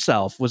Brussels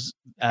himself was,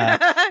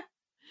 and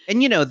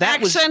that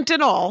accent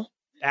and all.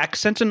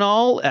 Accent and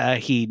all.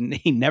 He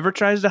never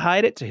tries to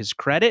hide it, to his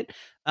credit.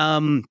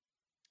 That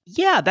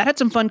had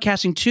some fun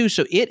casting too.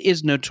 So it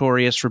is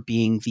notorious for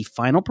being the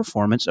final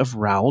performance of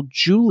Raul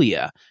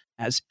Julia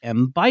as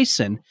M.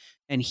 Bison,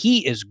 and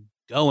he is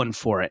going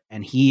for it,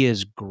 and he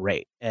is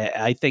great.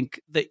 I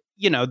think that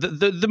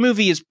the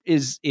movie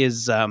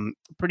is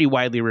pretty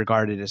widely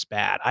regarded as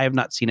bad. I have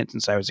not seen it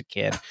since I was a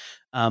kid,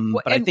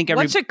 but I think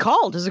what's it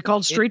called? Is it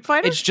called Street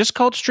Fighter? It's just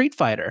called Street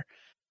Fighter,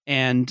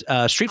 and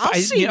Street Fighter.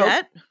 I'll see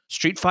that.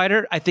 Street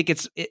Fighter. I think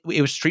it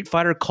was Street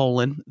Fighter :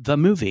 the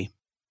movie.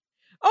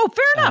 Oh,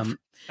 fair enough.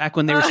 Back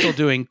when they were still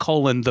doing :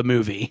 the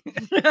movie.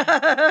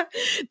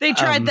 They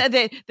tried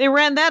that. They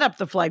ran that up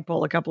the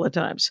flagpole a couple of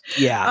times.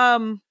 Yeah.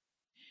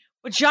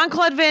 But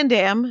Jean-Claude Van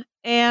Damme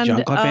and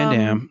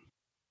and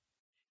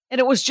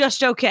it was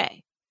just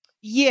okay.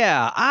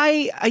 Yeah.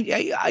 I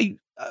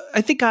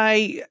think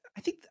I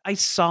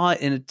saw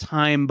it in a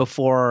time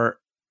before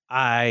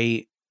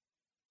I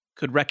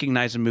could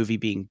recognize a movie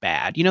being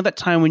bad. You know, that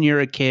time when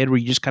you're a kid where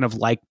you just kind of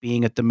like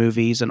being at the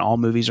movies and all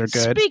movies are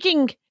good.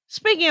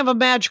 Speaking of a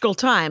magical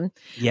time,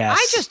 yes.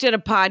 I just did a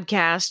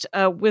podcast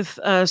with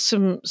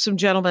some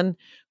gentlemen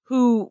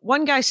who,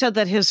 one guy said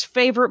that his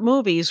favorite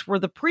movies were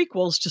the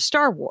prequels to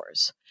Star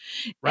Wars.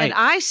 Right. And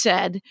I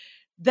said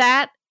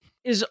that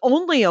is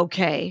only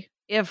okay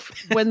if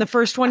when the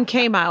first one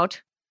came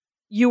out,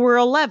 you were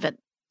 11.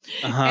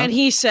 Uh-huh. And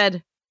he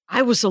said,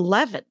 I was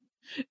 11.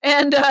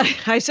 And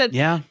I said,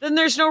 then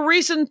there's no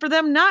reason for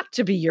them not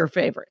to be your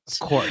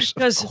favorites. Of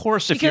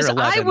course, if you're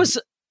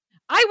 11.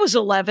 I was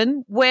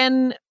 11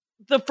 when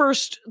the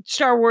first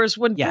Star Wars,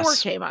 when 4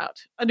 came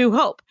out, A New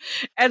Hope.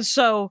 And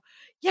so,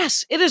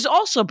 yes, it is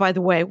also, by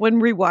the way, when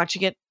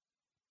rewatching it,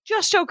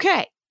 just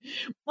okay.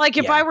 Like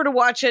if I were to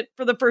watch it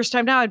for the first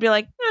time now, I'd be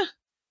like,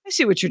 I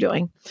see what you're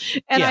doing.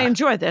 And I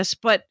enjoy this,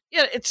 but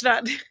it's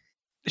not.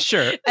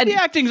 Sure. And the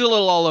acting's a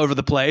little all over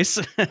the place.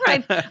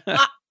 Right.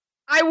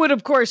 I would,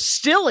 of course,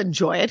 still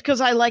enjoy it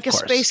because I like a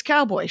space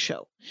cowboy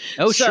show.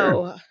 Oh, so,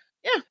 sure.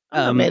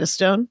 I'm made of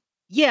stone.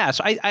 Yeah,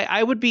 so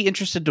I would be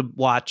interested to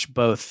watch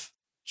both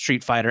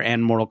Street Fighter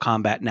and Mortal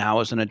Kombat now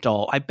as an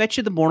adult. I bet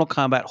you the Mortal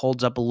Kombat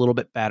holds up a little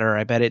bit better.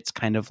 I bet it's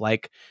kind of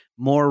like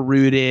more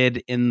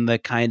rooted in the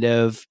kind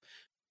of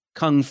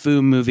kung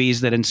fu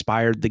movies that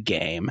inspired the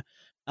game.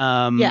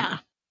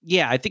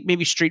 I think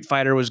maybe Street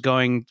Fighter was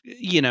going,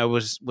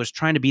 was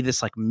trying to be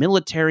this like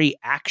military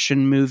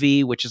action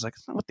movie, which is like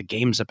that's not what the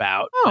game's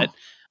about. Oh, but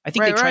I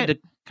think they tried to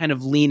kind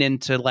of lean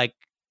into like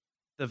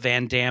the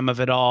Van Damme of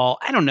it all.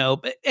 I don't know,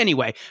 but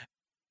anyway,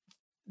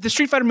 the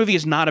Street Fighter movie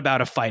is not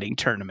about a fighting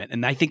tournament,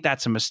 and I think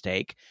that's a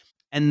mistake.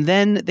 And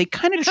then they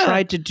kind of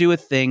tried to do a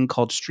thing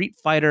called Street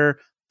Fighter: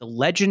 The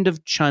Legend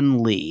of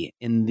Chun-Li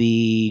in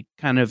the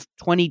kind of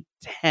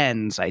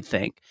 2010s, I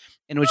think.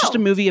 And it was just a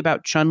movie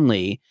about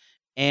Chun-Li.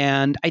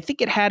 And I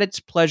think it had its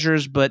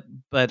pleasures, but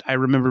I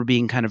remember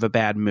being kind of a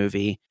bad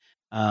movie.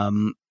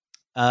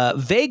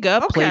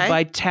 Vega, played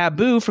by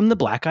Taboo from the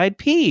Black Eyed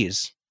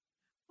Peas.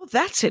 Well,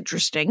 that's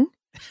interesting.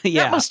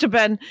 Yeah. That must have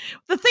been.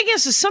 The thing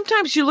is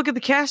sometimes you look at the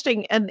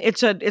casting and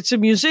it's a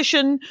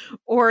musician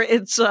or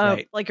it's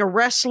like a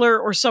wrestler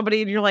or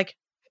somebody, and you're like,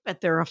 I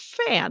bet they're a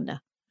fan.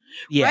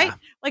 Yeah. Right?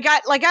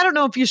 Like I don't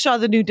know if you saw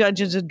the new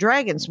Dungeons and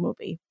Dragons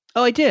movie.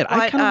 Oh, I did.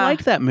 I kind of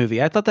liked that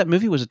movie. I thought that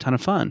movie was a ton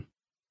of fun.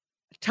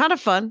 Ton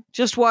of fun.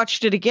 Just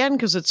watched it again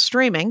because it's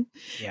streaming.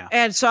 Yeah.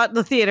 And saw it in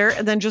the theater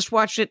and then just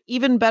watched it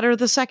even better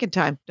the second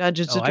time.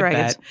 Dungeons and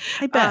Dragons.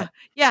 I bet.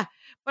 Yeah.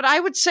 But I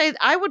would say,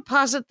 I would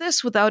posit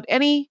this without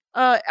any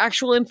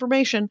actual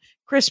information.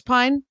 Chris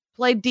Pine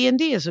played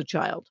D&D as a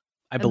child.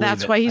 I believe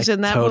that's why he's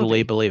in that movie.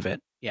 Totally believe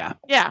it. Yeah.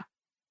 Yeah.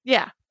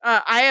 Yeah.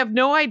 I have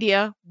no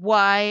idea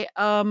why,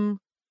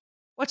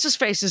 what's his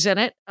face is in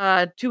it?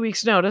 2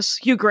 weeks notice,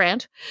 Hugh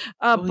Grant.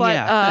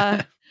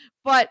 But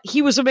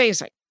he was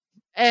amazing.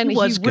 And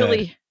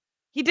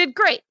he did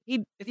great.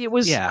 It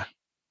was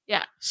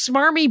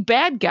smarmy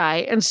bad guy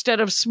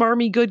instead of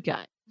smarmy good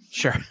guy.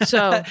 Sure.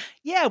 So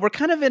yeah, we're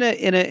kind of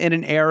in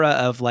an era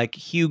of like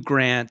Hugh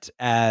Grant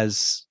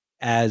as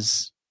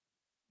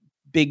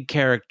big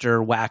character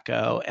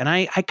wacko, and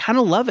I kind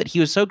of love it. He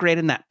was so great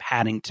in that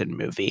Paddington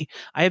movie.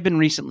 I have been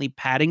recently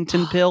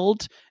Paddington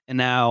pilled, and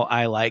now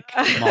I'm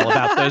all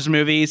about those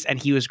movies,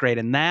 and he was great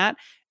in that.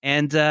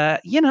 And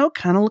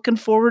kind of looking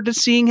forward to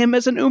seeing him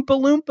as an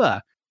Oompa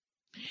Loompa.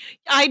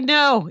 I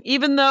know,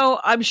 even though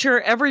I'm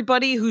sure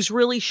everybody who's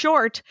really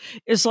short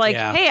is like,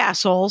 hey,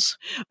 assholes,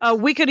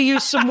 we could have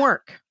used some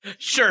work.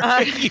 Sure.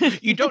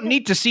 You don't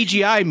need to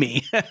CGI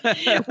me.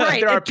 Right.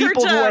 There are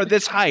people who are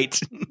this height.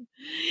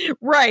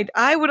 Right.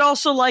 I would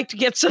also like to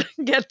get some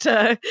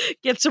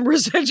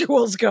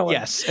residuals going.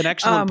 Yes. An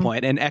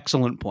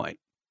excellent point.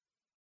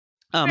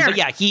 But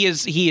yeah, he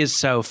is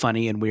so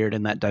funny and weird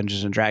in that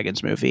Dungeons and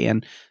Dragons movie.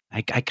 And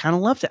I kind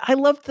of loved it. I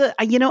loved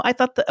I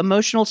thought the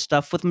emotional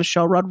stuff with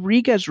Michelle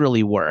Rodriguez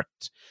really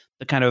worked.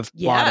 The kind of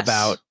plot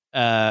about,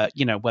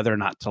 whether or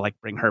not to like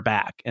bring her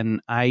back.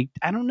 And I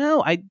don't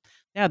know.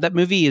 That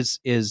movie was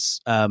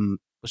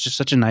just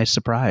such a nice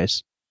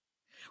surprise.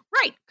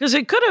 Right. Because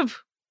it could have,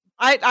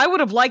 I would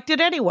have liked it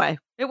anyway.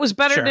 It was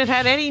better than it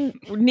had any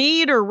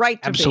need or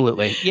right to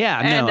Absolutely. be.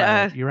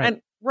 Yeah. You're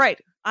right.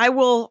 Right. I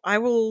will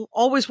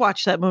always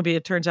watch that movie,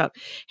 it turns out.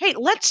 Hey,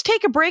 let's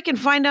take a break and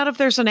find out if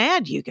there's an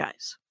ad, you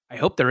guys. I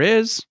hope there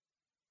is.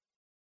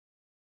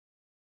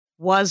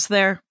 Was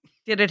there?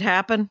 Did it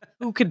happen?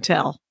 Who can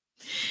tell?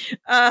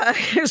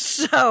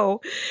 So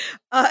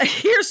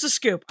here's the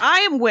scoop. I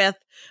am with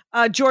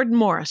Jordan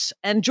Morris,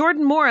 and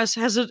Jordan Morris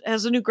has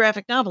a new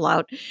graphic novel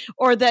out,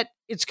 or that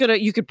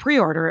you could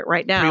pre-order it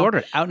right now. Pre-order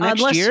it out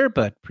next year,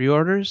 but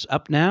pre-orders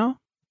up now.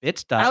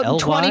 Bits.ly. Out in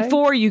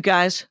 24, you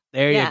guys.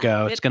 There you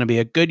go. It's going to be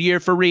a good year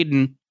for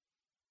reading.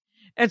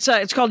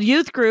 It's called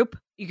Youth Group.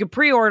 You can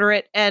pre-order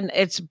it, and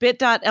it's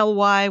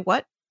bit.ly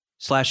what?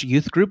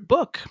 /Youth Group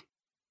Book.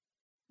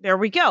 There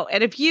we go.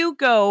 And if you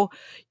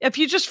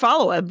just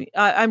follow him,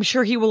 I'm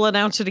sure he will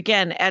announce it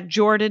again at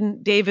Jordan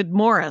David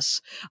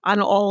Morris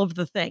on all of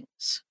the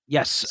things.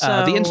 Yes.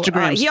 So, the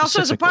Instagram. He also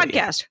has a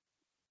podcast.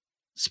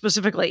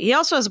 Specifically, he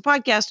also has a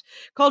podcast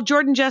called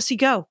Jordan Jesse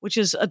Go, which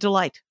is a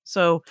delight.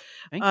 So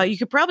you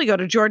could probably go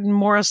to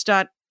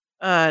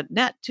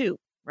jordanmorris.net too,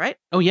 right?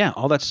 Oh yeah,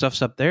 all that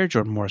stuff's up there.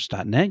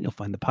 jordanmorris.net. You'll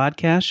find the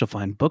podcast. You'll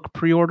find book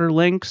pre-order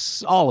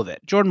links. All of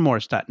it.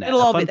 jordanmorris.net.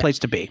 It'll all a fun be place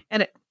to be.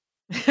 And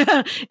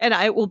and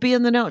I will be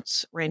in the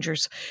notes,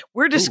 Rangers.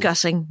 We're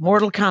discussing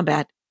Mortal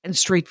Kombat and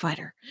Street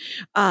Fighter.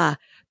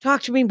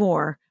 Talk to me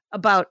more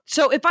about.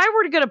 So if I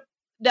were to go to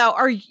now,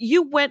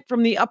 you went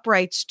from the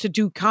uprights to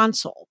do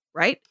console,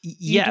 right?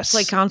 Yes. You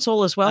play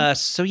console as well?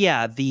 So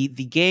yeah, the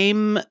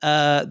game,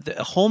 the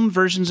home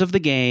versions of the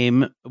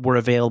game were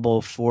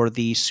available for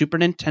the Super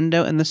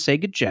Nintendo and the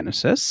Sega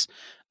Genesis.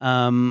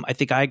 I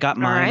think I got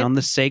mine on the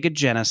Sega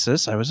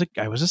Genesis. I was a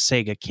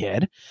Sega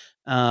kid.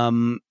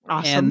 Awesome.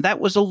 And that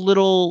was a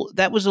little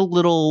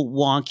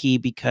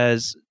wonky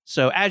because,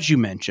 so as you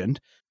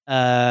mentioned,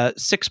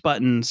 6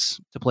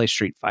 buttons to play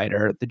Street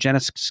Fighter. The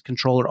Genesis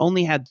controller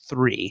only had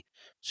 3.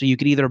 So you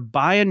could either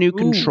buy a new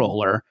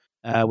controller,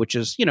 which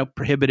is,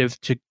 prohibitive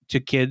to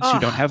kids who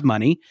don't have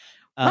money.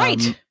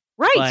 Right.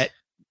 But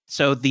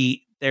so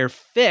their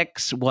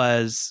fix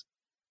was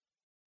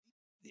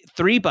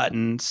 3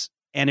 buttons.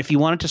 And if you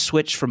wanted to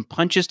switch from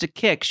punches to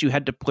kicks, you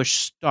had to push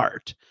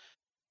start.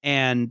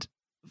 And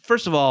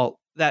first of all,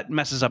 that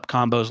messes up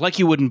combos like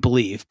you wouldn't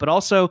believe, but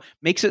also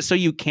makes it so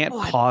you can't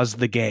pause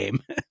the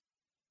game.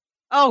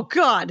 Oh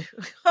God.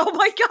 Oh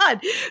my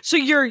God. So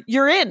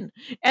you're in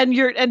and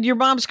your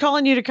mom's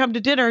calling you to come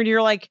to dinner and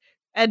you're like,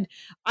 and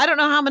I don't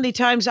know how many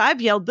times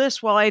I've yelled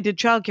this while I did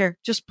childcare.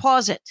 Just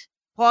pause it.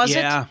 Pause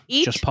it.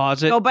 Eat. Just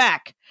pause it. Go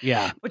back.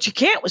 Yeah. But you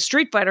can't with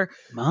Street Fighter.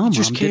 Mom, you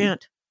just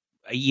can't.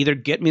 Either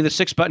get me the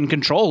 6-button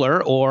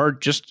controller or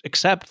just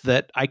accept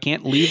that I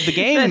can't leave the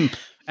game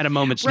at a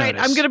moment's notice.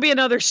 Right. I'm going to be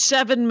another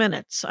 7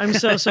 minutes. I'm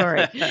so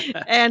sorry.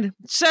 And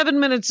 7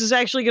 minutes is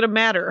actually going to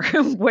matter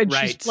when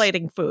she's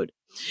plating food.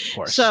 Of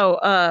course.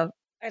 So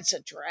that's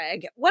a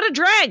drag. What a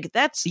drag.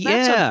 That's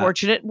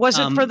unfortunate. Was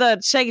it for the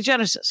Sega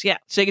Genesis? Yeah.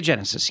 Sega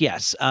Genesis,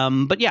 yes.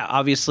 But yeah,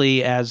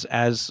 obviously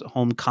as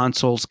home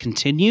consoles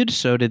continued,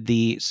 so did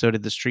the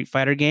Street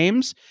Fighter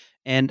games.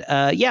 And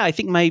I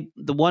think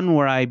the one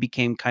where I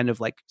became kind of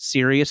like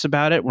serious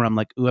about it, where I'm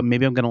like, ooh,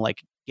 maybe I'm going to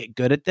like get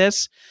good at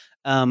this.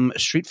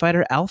 Street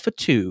Fighter Alpha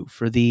 2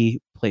 for the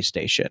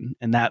PlayStation.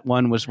 And that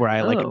one was where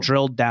I like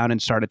drilled down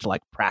and started to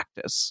like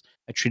practice.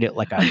 I treat it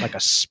like a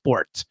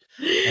sport,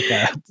 like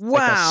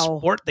a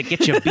sport that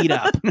gets you beat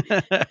up.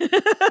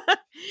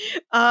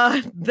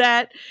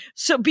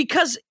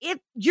 Because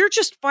you're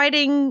just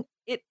fighting.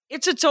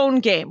 It's its own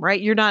game,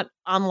 right? You're not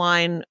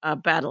online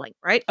battling,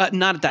 right?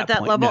 Not at that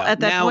point, level. No.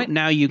 At that point,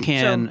 now you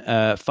can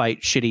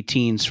fight shitty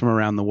teens from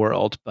around the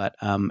world, but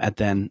at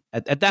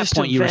that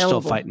point you were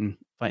still fighting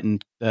either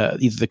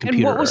the computer.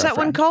 And what was that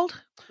one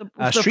called?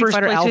 The Street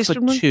Fighter Alpha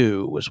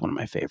 2 was one of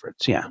my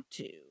favorites. Yeah.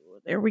 2.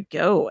 There we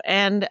go.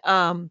 And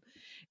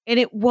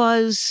it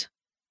was,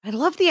 I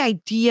love the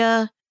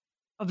idea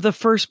of the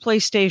first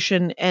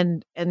PlayStation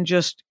and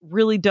just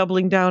really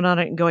doubling down on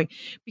it and going,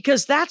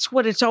 because that's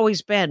what it's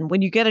always been.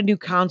 When you get a new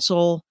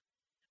console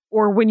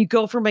or when you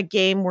go from a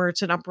game where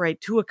it's an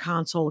upright to a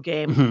console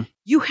game,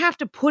 you have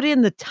to put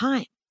in the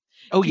time.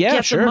 Oh yeah,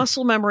 get the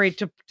muscle memory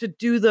to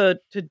do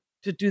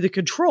the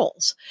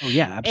controls. Oh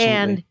yeah, absolutely.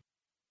 And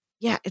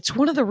yeah, it's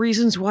one of the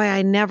reasons why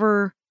I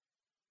never,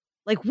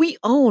 like, we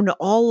own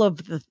all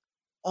of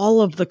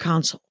the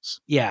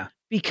consoles. Yeah.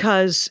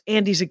 Because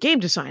Andy's a game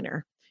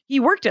designer. He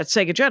worked at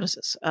Sega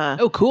Genesis.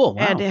 Oh, cool.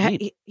 Wow. And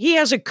he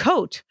has a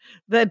coat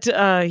that,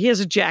 he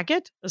has a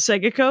jacket, a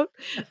Sega coat,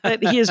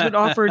 that he has been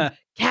offered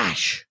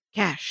cash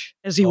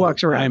as he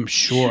walks around. I'm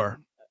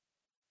sure.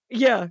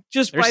 Yeah,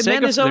 just by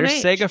men his own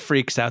age. There's Sega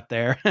freaks out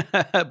there.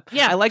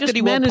 Yeah, I like that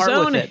he won't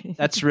part with it.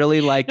 That's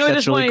really like, no,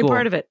 that's really cool. Any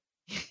part of it.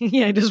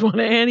 Yeah, I just want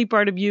any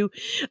part of you.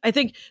 I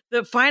think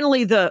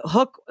finally the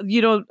hook,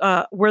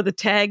 where the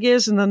tag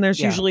is, and then there's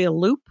usually a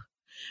loop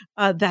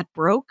that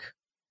broke,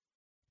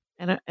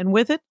 and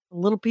with it, a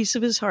little piece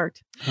of his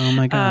heart. Oh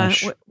my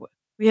gosh!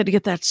 We had to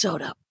get that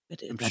sewed up.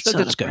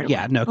 That's good.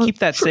 Yeah, no, keep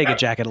that Sega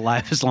jacket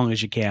alive as long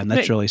as you can.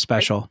 That's really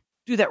special.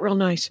 Do that real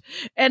nice.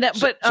 And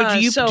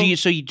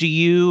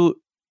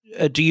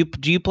do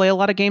you play a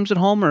lot of games at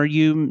home, or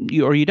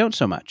you don't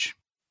so much?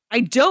 I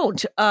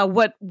don't.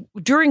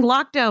 During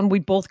lockdown, we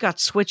both got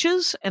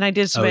Switches, and I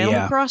did some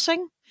Animal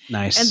Crossing.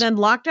 Nice. And then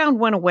lockdown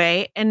went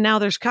away, and now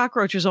there's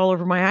cockroaches all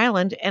over my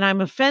island, and I'm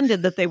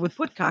offended that they would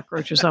put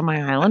cockroaches on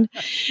my island.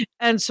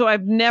 And so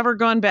I've never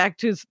gone back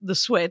to the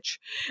Switch.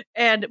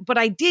 But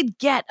I did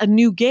get a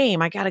new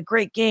game. I got a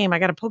great game. I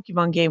got a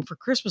Pokemon game for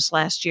Christmas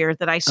last year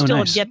that I still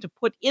have yet to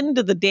put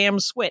into the damn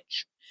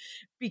Switch,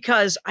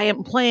 because I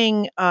am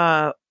playing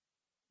the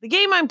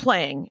game I'm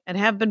playing and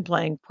have been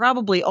playing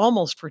probably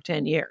almost for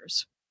 10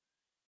 years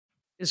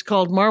is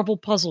called Marvel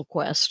Puzzle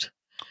Quest.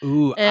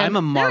 Ooh, and I'm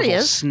a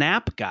Marvel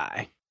Snap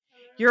guy.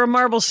 You're a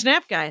Marvel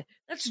Snap guy.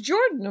 That's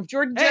Jordan of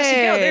Jordan Jesse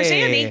Go. There's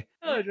Andy.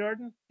 Hello,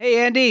 Jordan.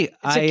 Hey, Andy.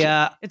 It's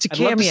a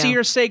cameo. I'd love to see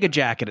your Sega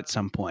jacket at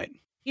some point.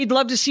 He'd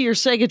love to see your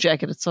Sega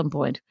jacket at some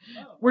point.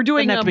 We're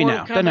doing Mortal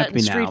Kombat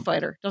and Street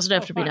Fighter. Doesn't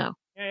have to be now.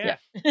 Yeah.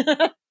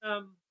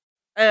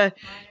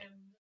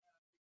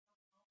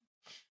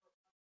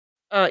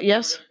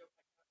 Yes.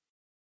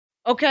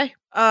 Okay.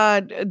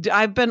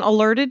 I've been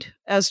alerted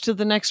as to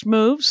the next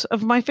moves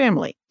of my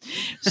family.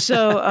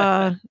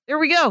 So there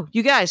we go.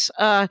 You guys,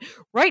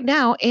 right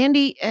now,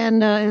 Andy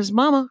and his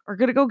mama are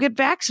going to go get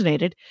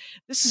vaccinated.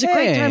 This is a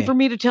great time for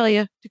me to tell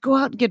you to go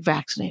out and get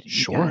vaccinated.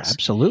 Sure,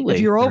 absolutely.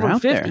 If you're over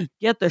 50,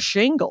 get the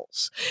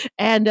shingles.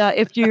 And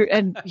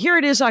and here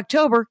it is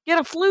October, get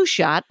a flu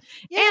shot.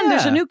 Yeah. And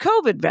there's a new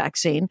COVID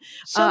vaccine.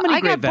 So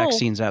many great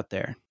vaccines out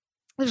there.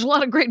 There's a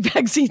lot of great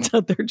vaccines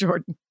out there,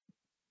 Jordan.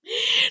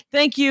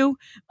 Thank you.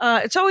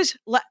 It's always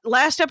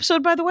last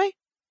episode, by the way,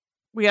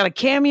 we got a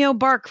cameo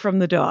bark from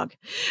the dog.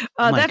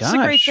 That's the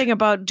great thing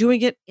about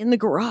doing it in the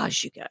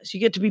garage, you guys. You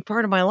get to be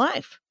part of my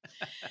life.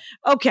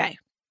 Okay.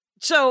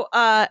 So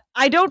I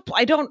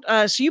don't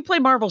so you play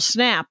Marvel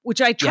Snap,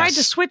 which I tried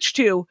to switch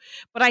to,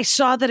 but I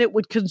saw that it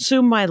would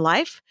consume my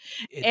life.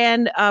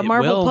 And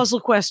Marvel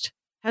Puzzle Quest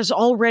has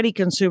already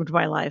consumed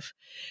my life.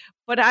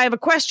 But I have a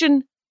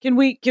question. Can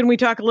we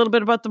talk a little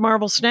bit about the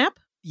Marvel Snap?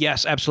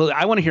 Yes, absolutely.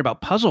 I want to hear about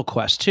Puzzle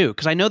Quest too,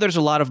 because I know there's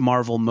a lot of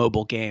Marvel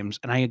mobile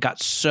games, and I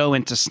got so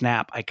into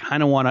Snap, I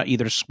kind of want to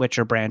either switch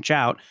or branch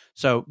out.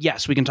 So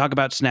yes, we can talk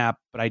about Snap,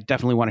 but I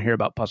definitely want to hear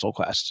about Puzzle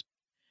Quest.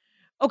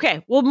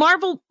 Okay, well,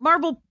 Marvel.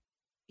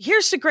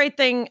 here's the great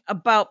thing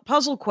about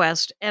Puzzle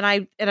Quest, and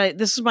I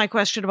this is my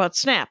question about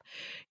Snap,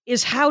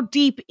 is how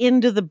deep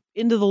into the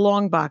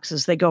long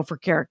boxes they go for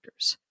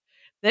characters.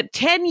 That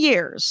 10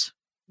 years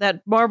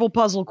that Marvel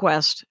Puzzle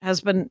Quest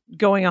has been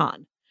going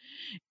on,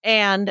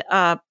 and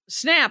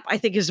Snap I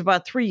think is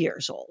about 3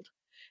 years old,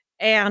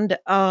 and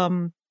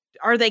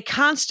are they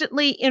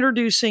constantly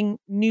introducing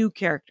new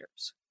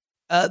characters?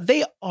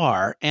 They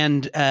are.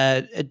 And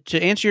to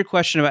answer your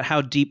question about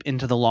how deep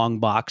into the long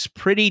box,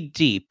 pretty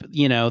deep.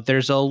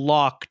 There's a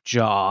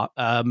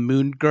Lockjaw,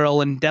 Moon Girl,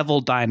 and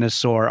Devil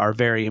Dinosaur are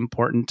very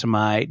important to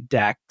my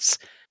decks.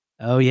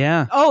 Oh,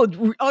 yeah. Oh,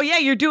 yeah.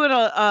 You're doing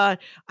I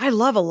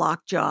love a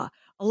Lockjaw.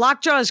 A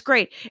Lockjaw is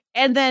great.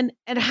 And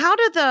how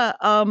do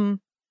the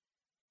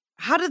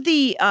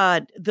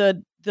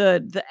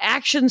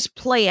actions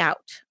play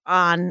out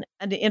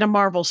in a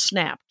Marvel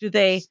Snap?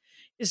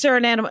 Is there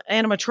an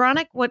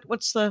animatronic?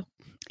 What's the?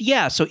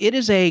 Yeah, so it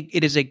is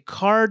a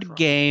card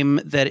game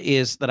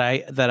that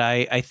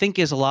I think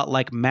is a lot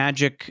like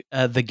Magic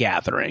the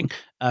Gathering.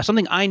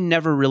 Something I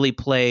never really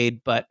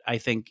played, but I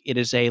think it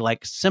is a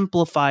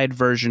simplified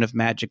version of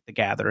Magic the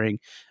Gathering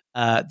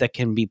that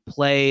can be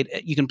played.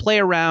 You can play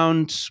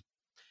around.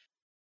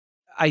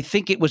 I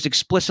think it was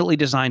explicitly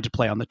designed to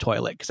play on the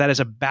toilet because that is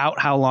about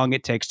how long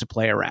it takes to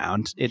play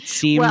around. It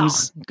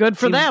seems good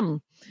for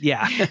them.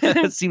 Yeah,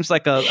 it seems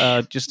like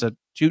just a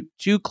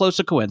too close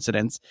a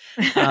coincidence.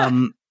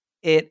 So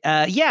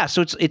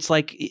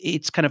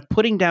it's kind of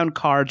putting down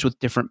cards with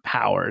different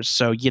powers.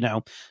 So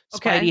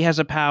Spidey has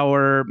a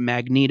power.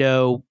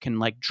 Magneto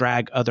can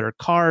drag other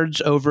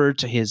cards over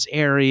to his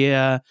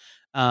area.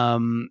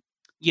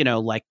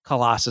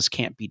 Colossus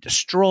can't be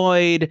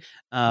destroyed.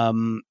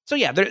 So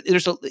yeah,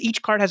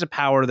 each card has a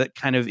power that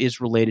kind of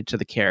is related to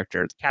the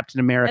character. Captain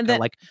America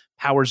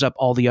powers up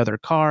all the other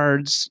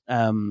cards.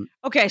 So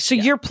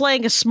you're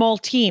playing a small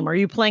team. Are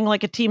you playing a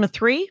team of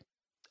 3?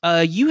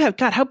 You have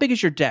how big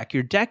is your deck?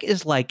 Your deck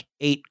is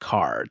 8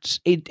 cards.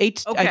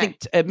 Eight. I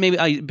think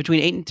maybe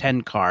between 8 and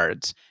 10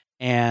 cards.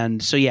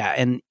 And so yeah,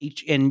 I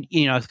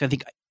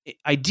think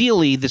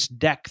ideally this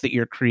deck that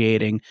you're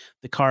creating,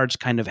 the cards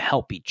kind of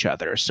help each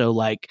other. So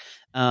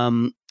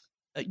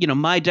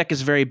my deck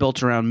is very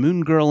built around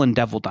Moon Girl and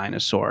Devil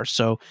Dinosaur.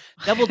 So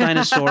Devil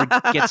Dinosaur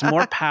gets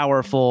more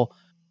powerful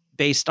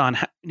based on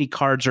how many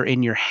cards are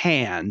in your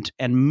hand,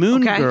 and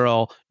Moon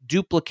Girl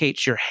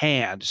duplicates your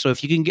hand. So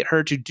if you can get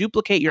her to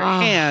duplicate your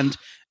hand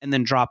and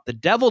then drop the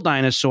Devil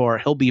Dinosaur,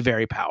 he'll be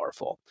very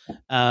powerful.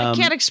 I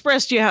can't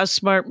express to you how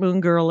smart Moon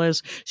Girl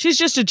is. She's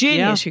just a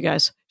genius, you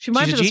guys. She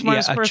might be the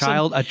smartest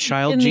person. A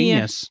child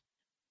genius.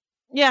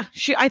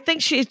 I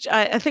think she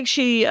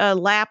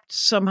lapped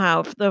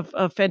somehow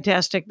the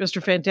Fantastic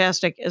Mr.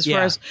 Fantastic as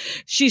far as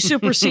she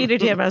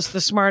superseded him as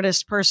the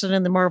smartest person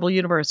in the Marvel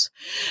universe.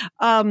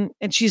 And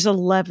she's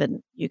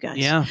 11, you guys.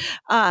 Yeah.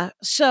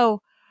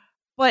 So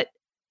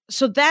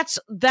that's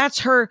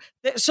her.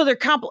 So they're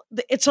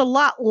it's a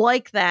lot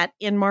like that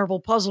in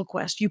Marvel Puzzle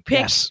Quest. You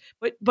pick,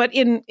 but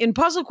in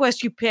Puzzle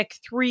Quest you pick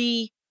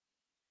 3,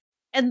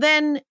 and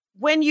then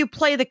when you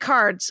play the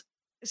cards,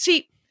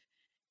 see,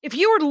 if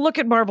you were to look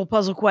at Marvel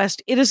Puzzle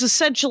Quest, it is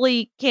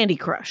essentially Candy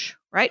Crush,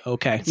 right?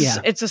 Okay,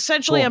 it's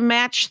essentially a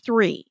match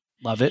 3.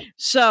 Love it.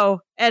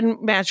 So, and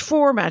match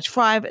 4, match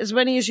 5, as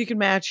many as you can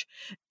match.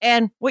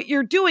 And what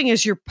you're doing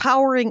is you're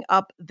powering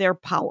up their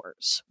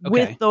powers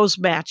with those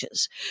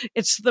matches.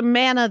 It's the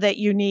mana that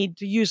you need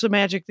to use a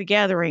Magic the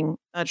Gathering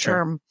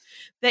term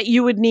that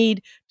you would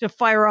need to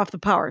fire off the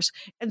powers.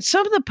 And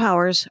some of the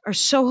powers are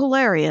so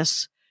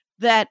hilarious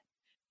that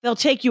they'll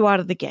take you out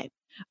of the game.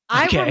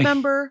 I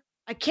remember,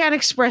 I can't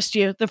express to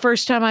you the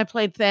first time I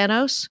played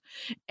Thanos,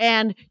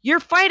 and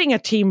you're fighting a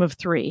team of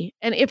 3.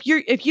 And if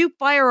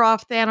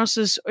Thanos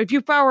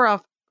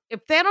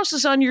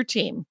is on your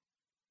team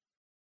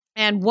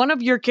and one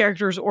of your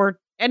characters or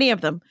any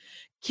of them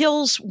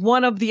kills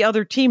one of the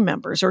other team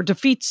members or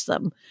defeats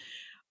them,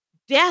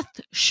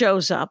 Death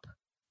shows up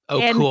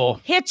and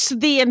hits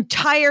the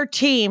entire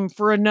team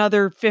for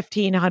another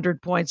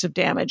 1,500 points of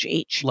damage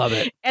each. Love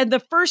it. And the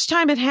first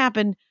time it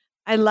happened,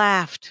 I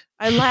laughed,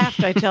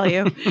 I tell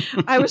you.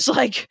 I was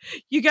like,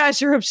 you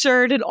guys are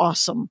absurd and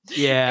awesome.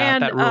 Yeah,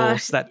 and, that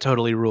rules. That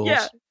totally rules.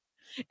 Yeah.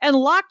 And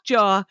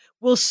Lockjaw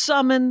will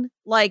summon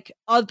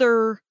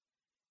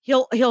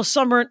he'll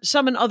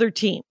summon other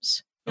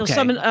teams. He'll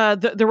summon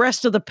the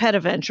rest of the Pet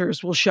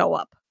Avengers will show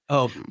up.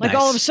 Oh, like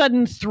all of a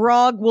sudden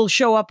Throg will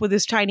show up with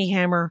his tiny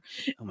hammer.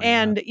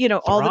 And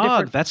God. All the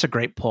different. That's a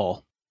great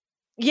pull.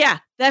 Yeah,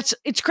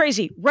 it's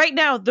crazy. Right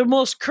now, the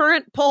most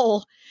current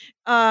pull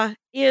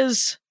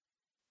is,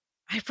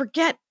 I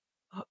forget.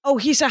 Oh,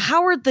 he's a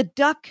Howard the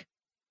Duck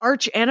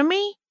arch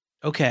enemy.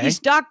 Okay. He's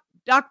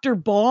Dr.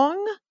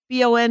 Bong,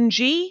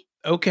 B-O-N-G.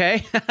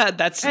 Okay.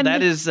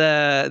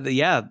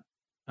 Yeah.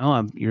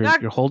 Oh,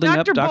 you're holding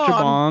up Dr.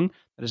 Bong.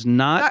 That is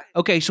not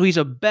okay. So he's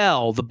a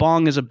bell. The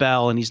Bong is a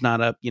bell, and he's not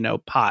a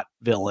pot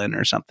villain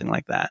or something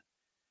like that.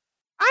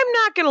 I'm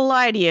not going to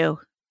lie to you.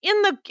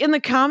 In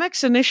the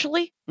comics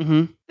initially,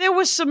 there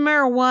was some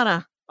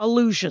marijuana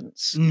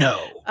illusions.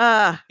 No.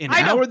 In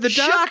Howard the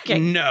Duck?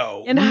 Shocking.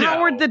 No. In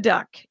Howard the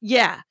Duck.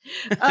 Yeah.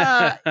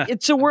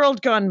 It's a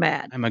world gone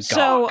mad. I'm a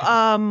gawk.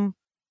 So,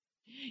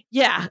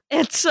 yeah,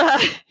 it's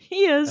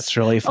he is That's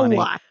really funny. a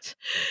lot.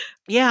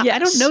 Yeah, yes. I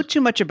don't know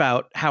too much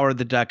about Howard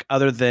the Duck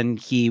other than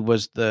he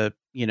was the,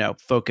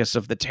 focus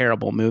of the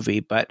terrible movie.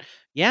 But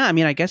yeah, I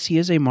mean, I guess he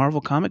is a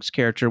Marvel Comics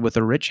character with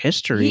a rich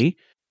history.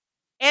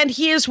 And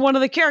he is one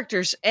of the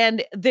characters.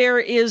 And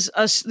there's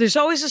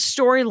always a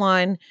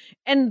storyline,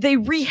 and they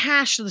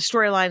rehash the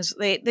storylines.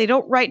 They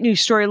don't write new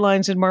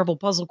storylines in Marvel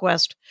Puzzle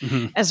Quest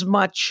as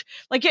much.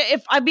 Like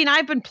I've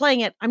been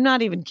playing it, I'm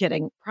not even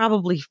kidding,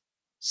 probably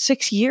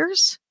 6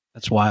 years.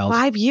 That's wild.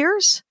 5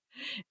 years.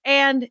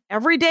 And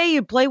every day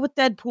you play with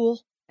Deadpool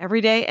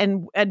every day.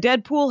 And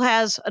Deadpool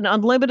has an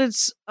unlimited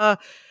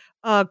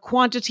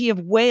quantity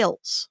of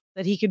whales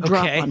that he can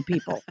drop on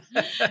people.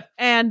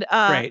 And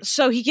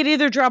so he can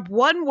either drop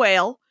one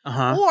whale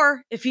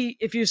or if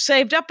you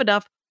saved up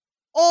enough,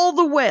 all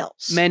the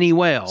whales. Many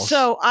whales.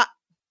 So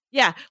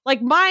yeah,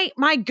 like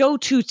my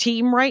go-to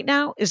team right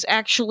now is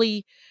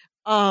actually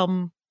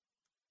Beta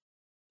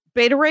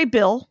Ray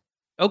Bill.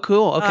 Oh,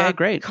 cool. Okay,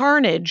 great.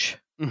 Carnage.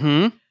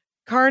 Mm-hmm.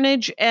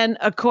 Carnage and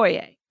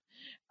Okoye.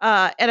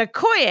 And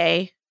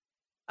Okoye,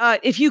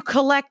 if you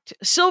collect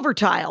silver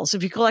tiles,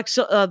 if you collect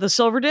the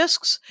silver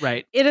discs,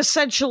 right, it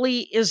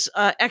essentially is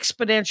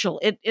exponential.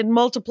 It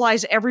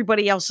multiplies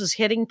everybody else's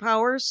hitting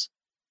powers.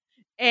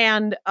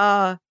 And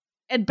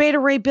Beta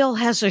Ray Bill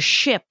has a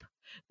ship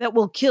that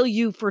will kill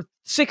you for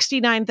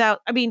 69,000.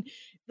 I mean,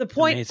 the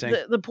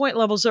point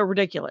levels are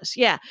ridiculous.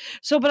 Yeah.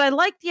 So, but I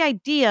like the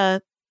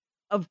idea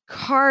of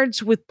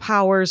cards with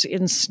powers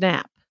in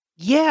Snap.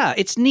 Yeah,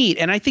 it's neat.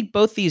 And I think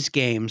both these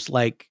games,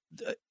 like,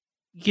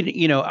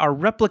 are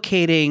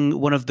replicating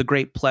one of the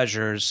great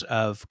pleasures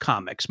of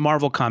comics,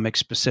 Marvel Comics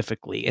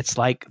specifically. It's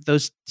like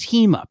those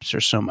team ups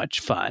are so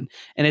much fun.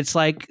 And it's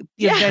like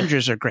the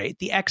Avengers are great.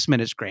 The X-Men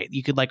is great.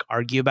 You could like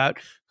argue about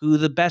who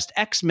the best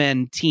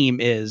X-Men team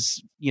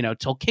is,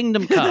 till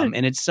Kingdom Come.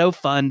 And it's so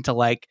fun to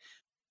like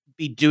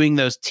be doing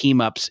those team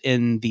ups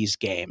in these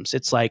games.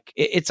 It's like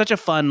it's such a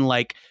fun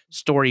like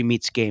story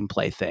meets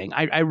gameplay thing.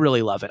 I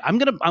really love it. I'm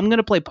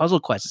gonna play Puzzle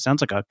Quest. It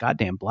sounds like a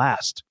goddamn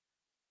blast.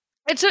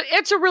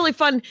 It's a really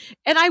fun,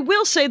 and I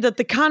will say that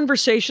the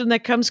conversation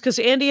that comes, because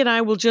Andy and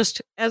I will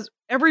just, as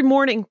every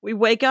morning we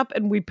wake up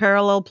and we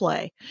parallel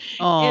play.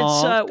 We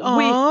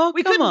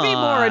couldn't be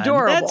more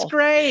adorable. That's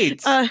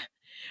great.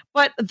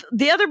 But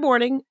the other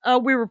morning,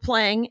 we were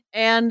playing,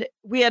 and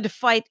we had to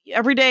fight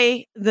every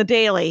day. The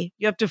daily,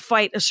 you have to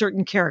fight a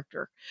certain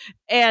character,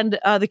 and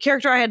the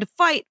character I had to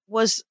fight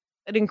was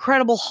an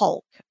Incredible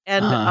Hulk,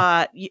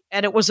 and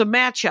it was a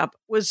matchup.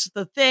 Was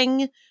the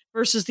Thing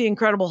versus the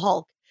Incredible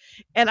Hulk,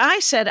 and I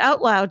said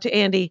out loud to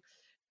Andy,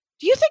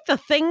 "Do you think the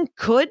Thing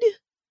could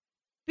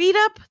beat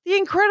up the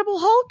Incredible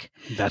Hulk?"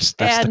 That's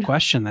the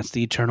question. That's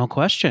the eternal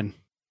question.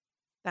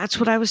 That's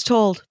what I was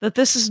told, that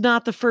this is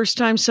not the first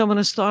time someone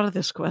has thought of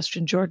this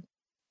question, Jordan.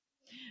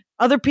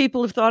 Other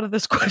people have thought of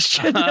this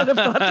question and have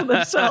thought to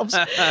themselves.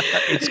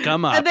 It's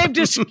come up. And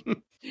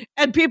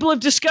and people have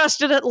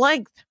discussed it at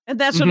length. And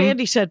that's what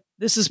Andy said.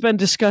 This has been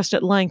discussed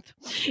at length.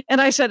 And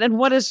I said, and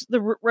what is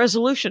the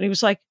resolution? He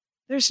was like,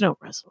 there's no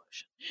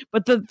resolution.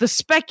 But the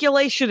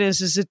speculation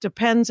is it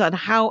depends on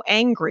how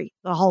angry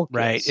the Hulk is.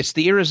 Right. It's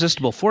the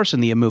irresistible force in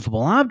the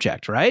immovable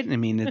object, right? I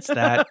mean, it's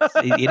that.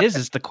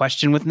 It's the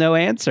question with no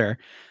answer.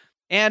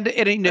 And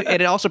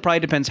it also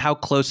probably depends how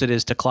close it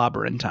is to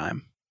clobbering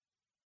time.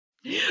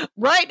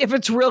 Right. If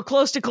it's real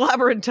close to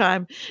clobbering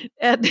time.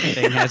 And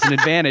Thing has an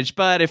advantage.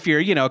 But if you're,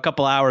 a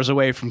couple hours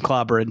away from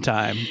clobbering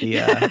time,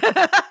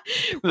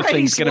 the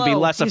thing's going to be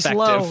less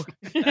effective.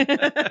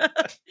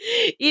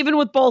 Even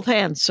with both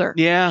hands, sir.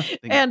 Yeah.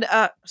 And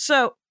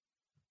so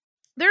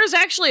there is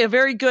actually a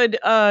very good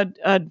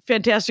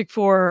Fantastic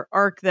Four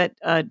arc that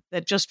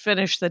just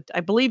finished that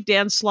I believe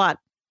Dan Slott,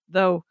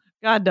 though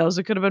God knows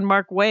it could have been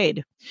Mark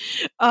Waid,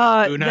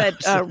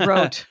 that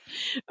wrote.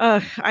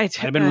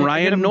 I've been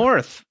Ryan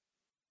North.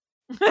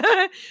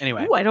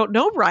 Anyway. Ooh, I don't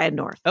know Ryan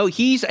North. Oh,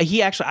 he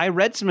actually, I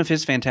read some of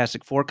his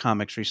Fantastic Four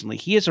comics recently.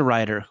 He is a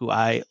writer who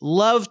I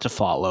love to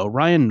follow.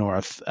 Ryan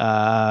North,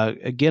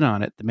 get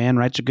on it. The man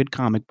writes a good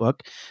comic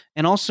book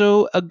and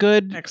also a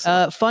good,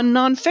 fun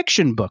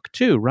nonfiction book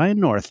too. Ryan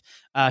North.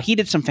 He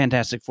did some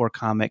Fantastic Four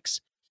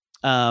comics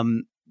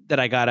that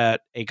I got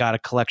a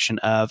collection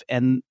of,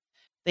 and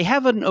they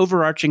have an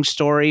overarching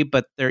story,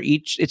 but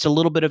it's a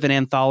little bit of an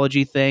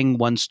anthology thing.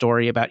 One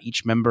story about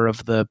each member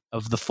of the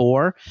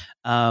four.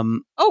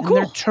 Cool!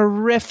 They're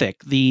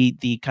terrific.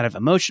 The kind of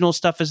emotional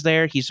stuff is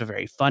there. He's a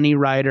very funny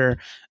writer.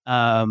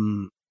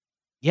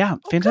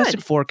 Fantastic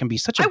Four can be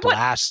such a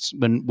blast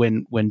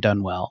when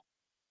done well.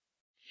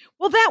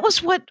 Well,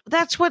 that's what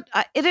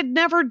it had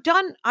never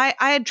done. I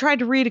had tried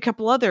to read a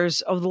couple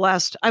others of the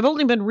last. I've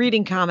only been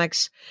reading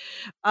comics,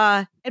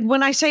 and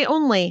when I say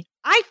only,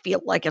 I feel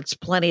like it's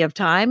plenty of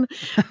time.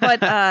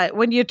 But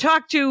when you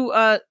talk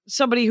to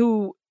somebody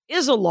who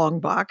is a long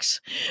box,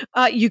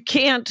 you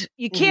can't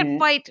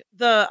fight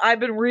the. I've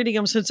been reading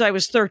them since I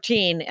was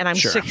 13, and I'm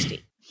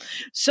 60.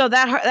 So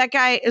that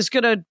guy is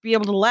going to be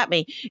able to let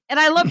me. And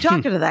I love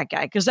talking to that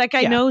guy because that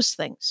guy knows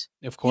things.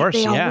 Of course,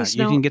 you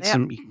can get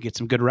some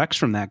good recs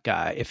from that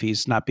guy if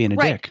he's not being a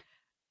dick.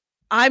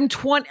 I'm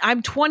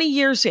 20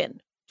 years in.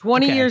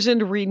 20 years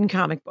into reading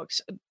comic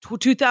books.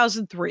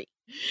 2003.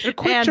 They're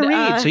quick to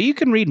read, so you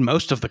can read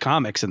most of the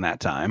comics in that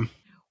time.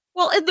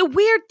 Well, and the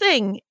weird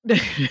thing,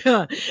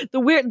 and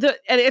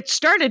it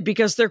started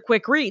because they're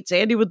quick reads.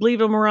 Andy would leave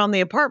them around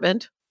the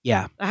apartment,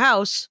 the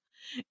house,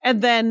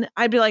 and then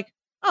I'd be like,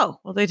 oh,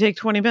 well, they take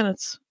 20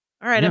 minutes.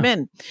 All right, I'm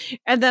in.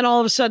 And then all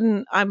of a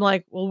sudden, I'm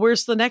like, well,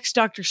 where's the next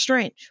Doctor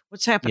Strange?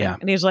 What's happening? Yeah.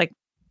 And he's like,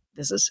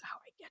 this is how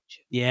I get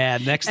you. Yeah,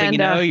 next thing you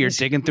know, you're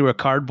digging through a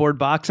cardboard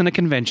box in a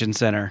convention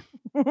center.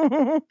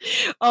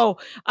 Oh,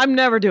 I'm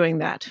never doing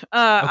that.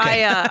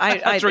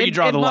 That's where you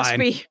draw the line.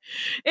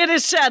 It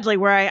is sadly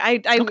where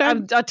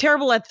I'm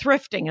terrible at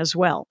thrifting as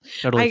well.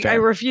 Totally I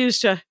refuse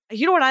to.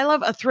 You know what I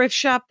love? A thrift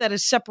shop that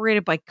is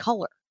separated by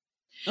color.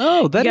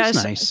 Oh, that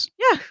is nice.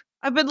 Yeah,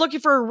 I've been looking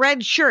for a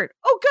red shirt.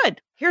 Oh,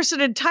 good. Here's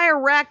an entire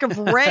rack of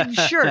red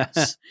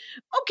shirts.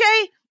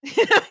 Okay.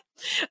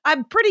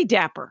 I'm pretty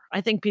dapper.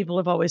 I think people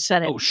have always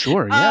said it. Oh,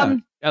 sure. Yeah.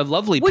 A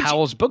lovely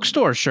Powell's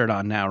Bookstore shirt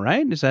on now,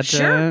 right? Is that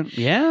sure?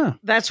 Yeah.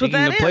 That's what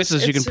that is.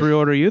 Places you can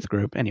pre-order Youth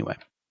Group. Anyway.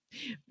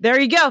 There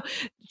you go.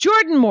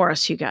 Jordan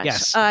Morris, you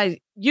guys. Yes.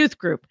 Youth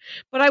Group.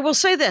 But I will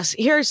say this.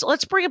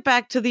 Let's bring it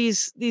back to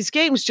these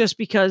games just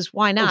because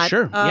why not? Oh,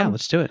 sure. Yeah,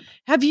 let's do it.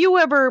 Have you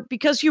ever,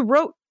 because you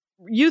wrote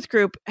Youth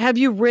Group, have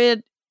you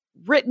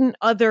written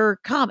other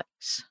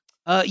comics?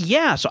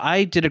 Yeah, so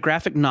I did a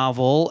graphic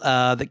novel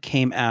that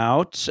came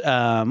out.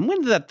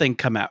 When did that thing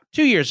come out?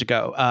 2 years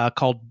ago,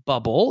 called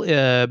Bubble,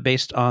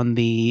 based on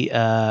the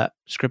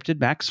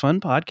scripted Max Fun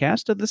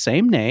podcast of the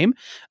same name.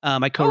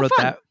 I co-wrote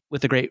that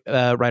with a great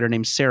writer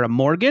named Sarah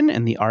Morgan,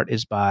 and the art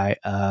is by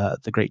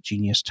the great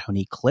genius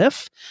Tony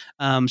Cliff.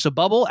 So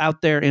Bubble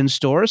out there in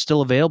stores,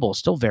 still available,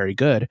 still very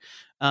good.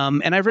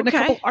 And I've written a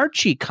couple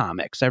Archie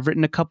comics. I've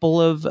written a couple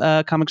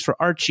of comics for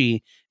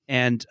Archie,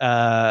 and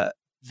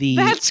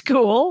that's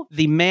cool.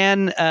 The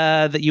man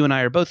that you and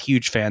I are both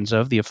huge fans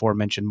of, the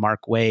aforementioned Mark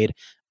Waid,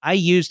 I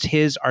used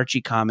his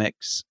Archie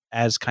comics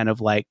as kind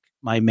of like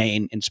my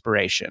main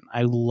inspiration.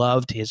 I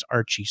loved his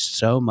Archie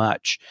so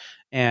much.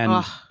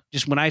 And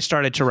just when I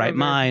started to write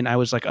mine, I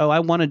was like, oh,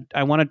 I want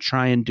to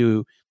try and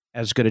do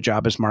as good a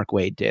job as Mark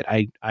Waid did.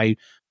 I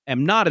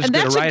am not as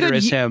good a writer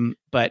as him,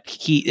 but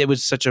it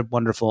was such a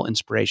wonderful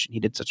inspiration. He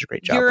did such a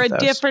great job. You're a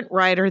different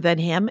writer than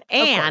him.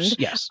 And course,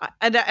 yes.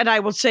 And I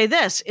will say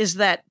this is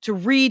that to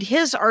read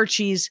his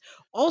Archies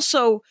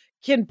also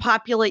can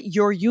populate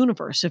your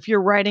universe if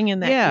you're writing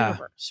in that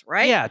universe,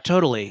 right? Yeah,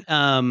 totally.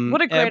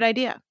 What a great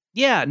idea.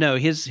 Yeah, no,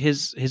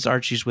 his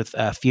Archies with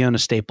Fiona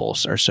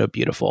Staples are so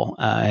beautiful.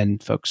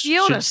 And folks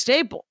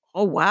Staples.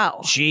 Oh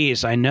wow!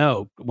 Jeez, I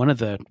know one of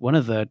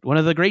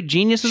the great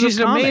geniuses. She's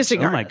of comics. An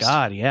amazing artist. Oh my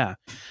god, yeah.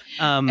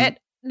 And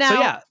now, so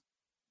yeah.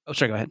 Oh,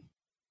 sorry. Go ahead.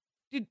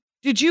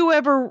 Did you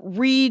ever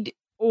read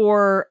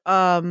or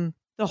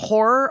the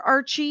horror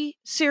Archie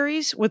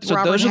series with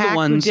Robert those Hack, are the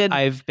ones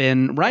I've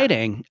been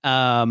writing.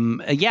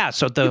 Yeah.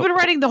 So you've been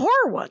writing the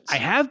horror ones. I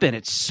have been.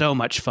 It's so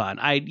much fun.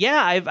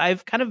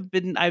 I've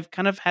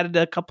kind of had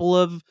a couple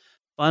of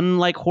fun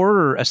like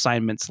horror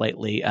assignments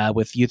lately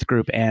with Youth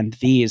Group and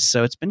these,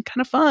 so it's been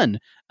kind of fun.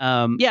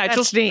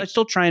 I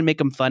still try and make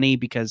them funny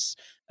because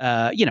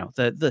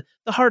the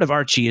heart of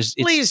Archie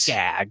is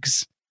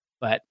gags,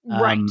 but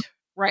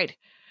right.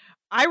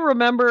 I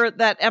remember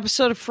that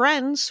episode of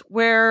Friends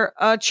where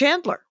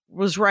Chandler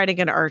was writing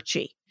an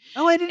Archie.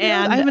 Oh, I didn't.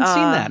 I haven't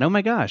seen that. Oh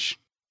my gosh.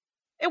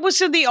 It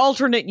was in the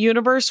alternate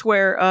universe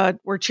where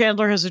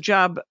Chandler has a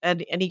job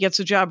and he gets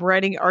a job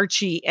writing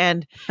Archie,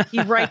 and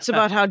he writes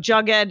about how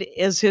Jughead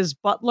is his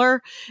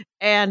butler,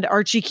 and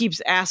Archie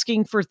keeps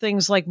asking for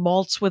things like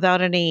malts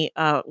without any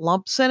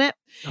lumps in it.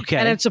 Okay.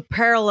 And it's a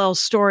parallel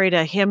story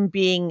to him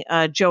being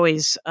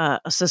Joey's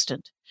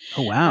assistant.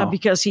 Oh, wow.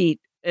 Because he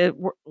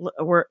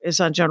is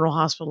on General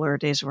Hospital or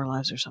Days of Our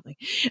Lives or something.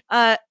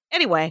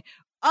 Anyway,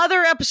 other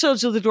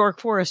episodes of The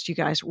Dork Forest, you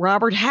guys.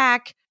 Robert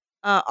Hack,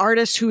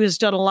 artist who has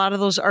done a lot of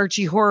those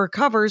Archie horror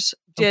covers,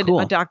 did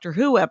a Doctor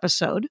Who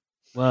episode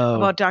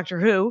about Doctor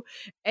Who,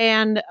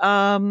 and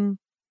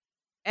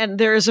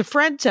there is a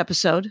Friends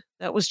episode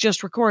that was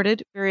just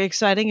recorded. Very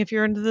exciting. If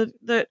you're into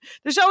the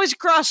there's always a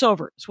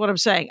crossover. Is what I'm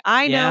saying.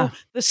 I know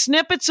the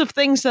snippets of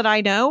things that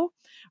I know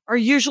are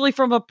usually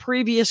from a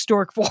previous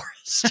Dork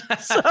Forest.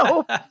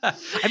 So I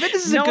bet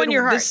this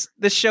is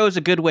this show is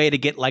a good way to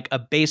get like a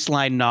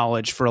baseline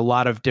knowledge for a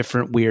lot of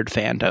different weird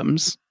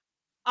fandoms.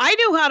 I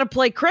knew how to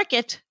play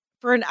cricket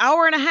for an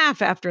hour and a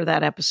half after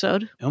that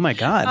episode. Oh my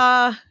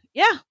God.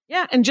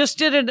 Yeah. And just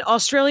did an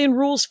Australian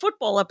rules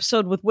football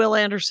episode with Will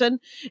Anderson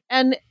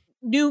and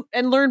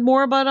learned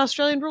more about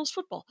Australian rules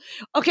football.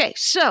 Okay.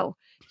 So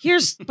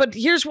here's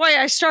why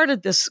I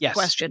started this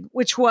question,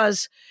 which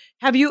was,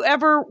 have you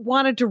ever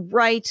wanted to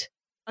write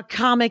a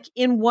comic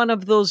in one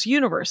of those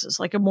universes,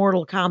 like a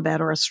Mortal Kombat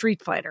or a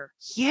Street Fighter?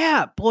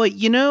 Yeah, boy,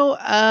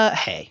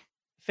 hey,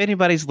 if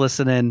anybody's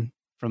listening,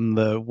 from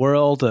the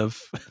world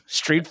of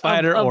Street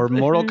Fighter or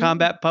Mortal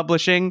Kombat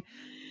publishing,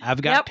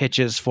 I've got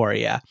pitches for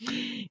you.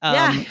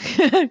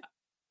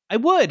 I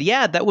would,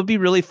 yeah, that would be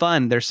really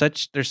fun. There's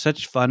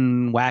such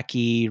fun,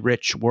 wacky,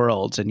 rich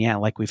worlds, and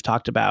like we've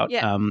talked about,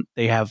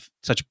 they have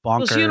such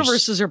bonkers. Those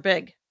universes are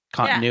big.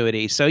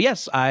 Continuity. Yeah. So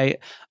yes, I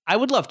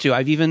would love to.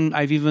 I've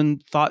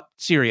even thought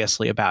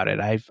seriously about it.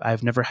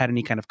 I've never had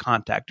any kind of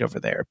contact over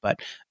there, but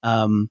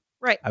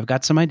I've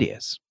got some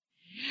ideas.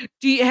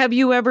 Have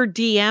you ever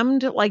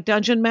DM'd, like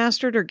dungeon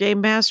mastered or game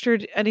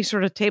mastered any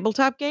sort of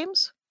tabletop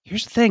games?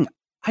 Here's the thing: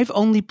 I've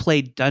only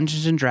played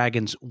Dungeons and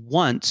Dragons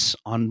once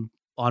on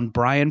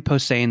Brian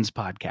Posehn's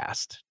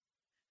podcast.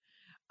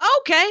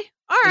 Okay.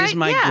 All right.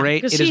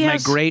 It is my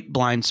great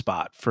blind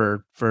spot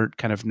for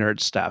kind of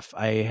nerd stuff.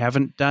 I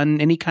haven't done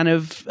any kind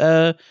of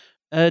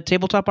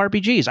tabletop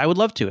RPGs. I would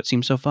love to. It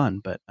seems so fun,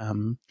 but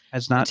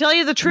has not. To tell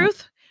you the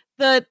truth,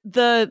 the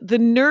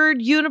nerd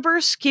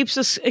universe keeps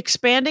us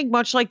expanding,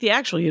 much like the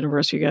actual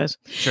universe, you guys.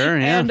 Sure,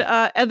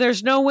 yeah. And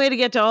there's no way to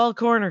get to all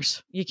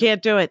corners. You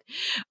can't do it.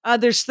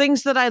 There's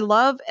things that I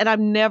love, and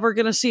I'm never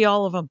going to see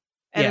all of them.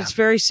 And it's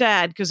very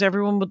sad because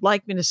everyone would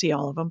like me to see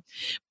all of them.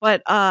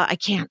 But I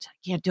can't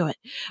do it.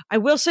 I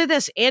will say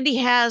this. Andy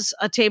has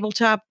a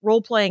tabletop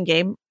role-playing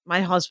game, my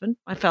husband,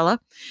 my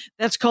fella,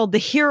 that's called The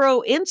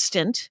Hero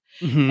Instant.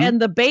 Mm-hmm.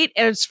 And and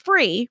it's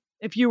free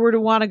if you were to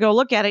want to go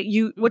look at it.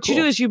 What you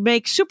do is you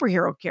make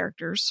superhero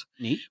characters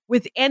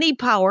with any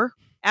power,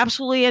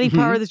 absolutely any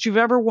power that you've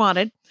ever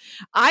wanted.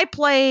 I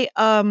play,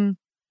 I'm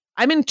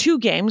in 2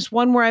 games.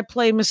 One where I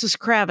play Mrs.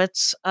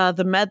 Kravitz,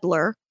 the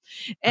meddler.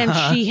 And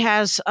she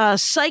has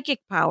psychic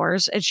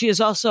powers, and she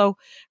is also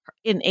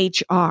in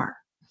HR.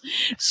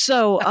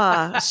 So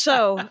that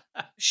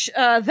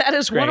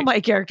is great. One of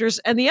my characters.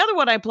 And the other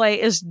one I play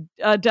is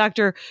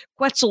Dr.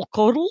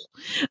 Quetzalcoatl,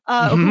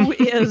 who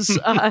is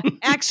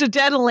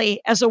accidentally,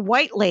 as a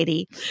white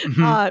lady,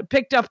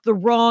 picked up the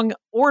wrong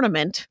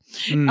ornament,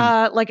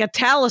 like a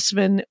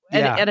talisman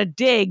at a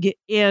dig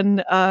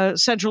in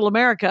Central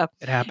America.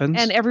 It happens.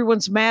 And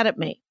everyone's mad at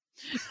me.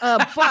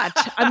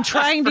 But I'm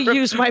trying to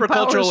use my powers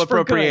cultural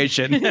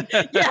appropriation.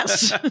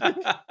 Yes.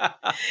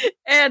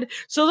 And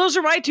so those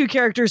are my 2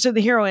 characters in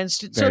the Hero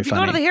Instant. So if you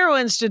go to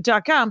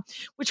theheroinstant.com,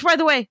 which by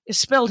the way is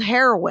spelled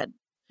heroin,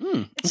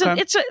 it's a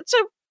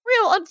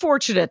real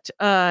unfortunate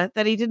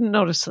that he didn't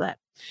notice that.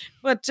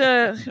 But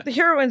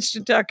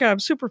theheroinstant.com,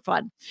 super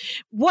fun.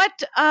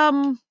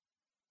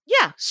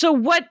 So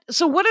what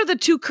are the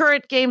 2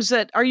 current games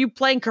that are you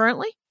playing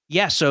currently?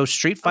 Yeah, so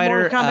Street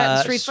Fighter,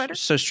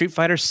 So Street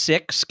Fighter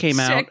 6 came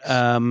out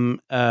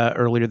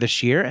earlier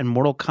this year, and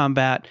Mortal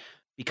Kombat,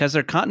 because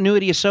their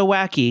continuity is so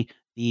wacky,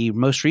 the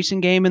most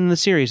recent game in the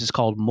series is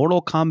called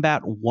Mortal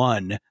Kombat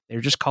 1.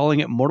 They're just calling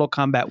it Mortal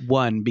Kombat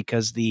 1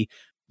 because the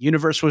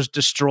universe was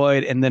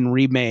destroyed and then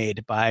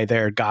remade by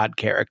their god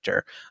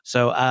character.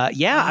 So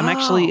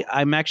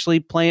I'm actually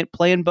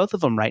playing both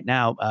of them right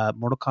now.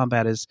 Mortal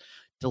Kombat is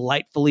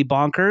delightfully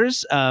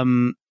bonkers.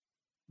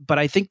 But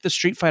I think the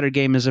Street Fighter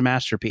game is a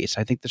masterpiece.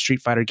 I think the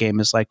Street Fighter game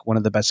is like one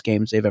of the best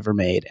games they've ever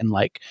made, and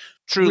like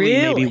truly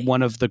maybe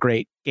one of the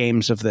great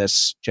games of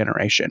this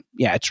generation.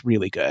 Yeah, it's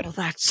really good. Oh,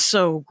 that's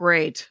so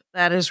great.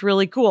 That is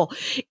really cool.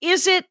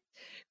 Is it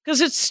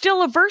because it's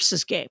still a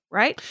versus game,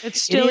 right? It's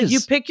still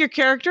you pick your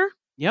character.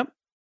 Yep.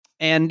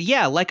 And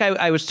yeah, like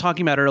I was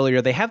talking about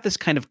earlier, they have this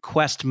kind of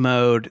quest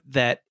mode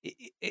that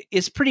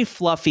is pretty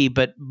fluffy,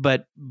 but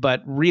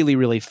really,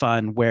 really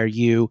fun, where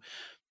you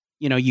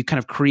kind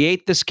of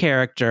create this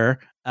character,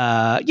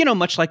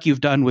 much like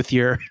you've done with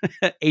your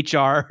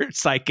HR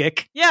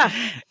psychic. Yeah.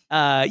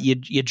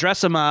 You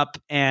dress them up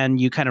and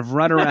you kind of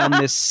run around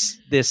this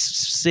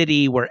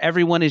city where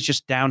everyone is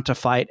just down to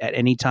fight at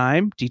any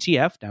time.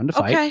 DTF, down to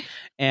fight. Okay.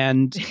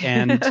 And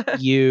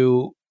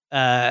you,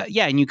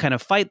 and you kind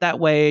of fight that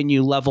way, and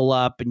you level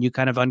up, and you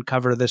kind of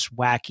uncover this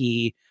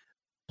wacky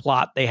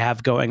plot they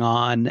have going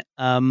on.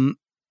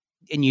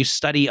 And you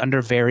study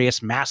under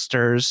various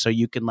masters, so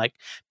you can like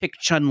pick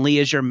Chun-Li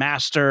as your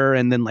master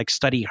and then like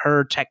study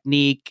her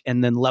technique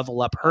and then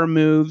level up her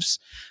moves.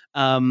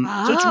 So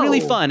it's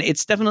really fun.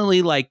 It's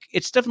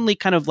definitely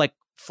kind of like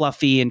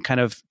fluffy and kind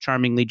of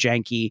charmingly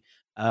janky.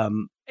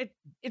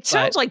 It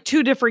sounds like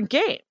 2 different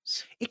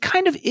games. It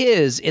kind of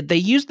is. They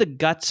use the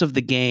guts of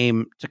the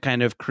game to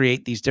kind of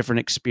create these different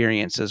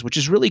experiences, which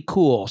is really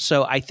cool.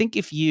 So I think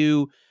if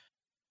you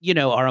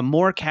are a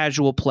more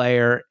casual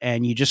player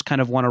and you just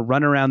kind of want to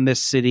run around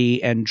this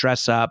city and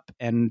dress up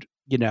and,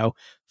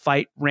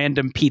 fight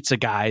random pizza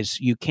guys,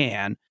 you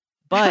can.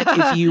 But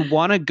if you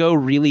want to go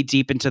really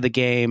deep into the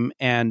game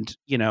and,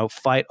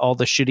 fight all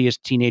the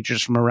shittiest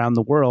teenagers from around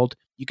the world,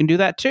 you can do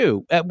that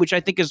too, which I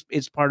think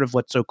is part of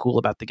what's so cool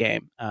about the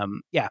game.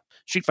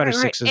 Street Fighter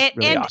 6 is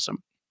really awesome.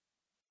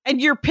 And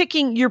you're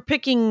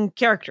picking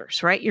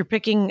characters, right? You're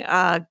picking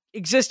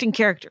existing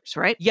characters,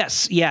 right?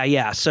 Yes,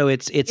 yeah. So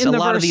it's a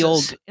lot of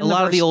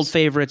the old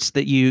favorites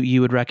that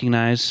you would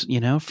recognize,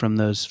 from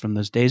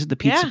those days at the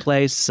pizza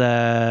place.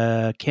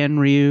 Ken,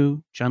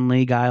 Ryu,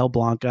 Chun-Li, Guile,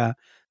 Blanca.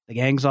 The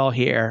gang's all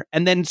here,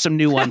 and then some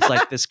new ones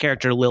like this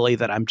character Lily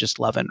that I'm just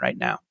loving right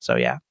now. So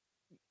yeah.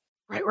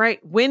 Right.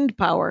 Wind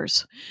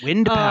powers.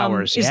 Wind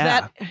powers,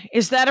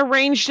 is that a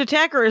ranged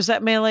attack or is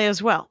that melee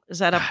as well? Is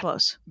that up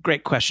close?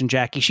 Great question,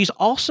 Jackie. She's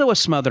also a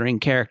smothering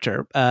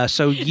character.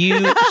 So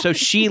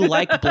she,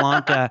 like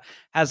Blanca,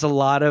 has a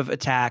lot of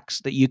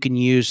attacks that you can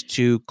use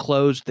to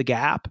close the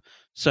gap.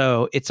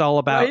 So it's all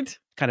about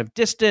kind of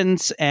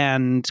distance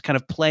and kind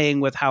of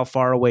playing with how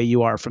far away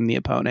you are from the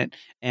opponent.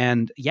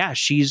 And yeah,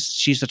 she's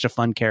such a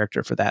fun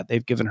character for that.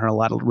 They've given her a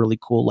lot of really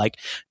cool like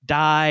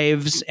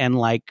dives and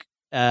like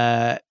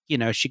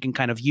she can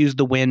kind of use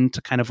the wind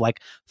to kind of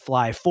like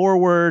fly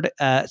forward.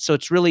 So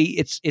it's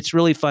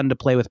really fun to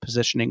play with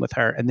positioning with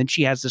her. And then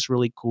she has this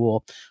really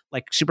cool,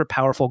 like super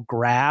powerful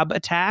grab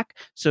attack.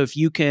 So if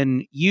you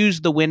can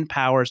use the wind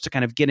powers to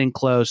kind of get in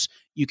close,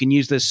 you can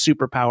use this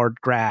super powered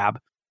grab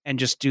and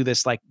just do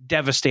this like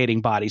devastating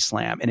body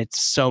slam. And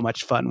it's so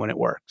much fun when it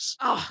works.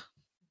 Oh,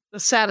 the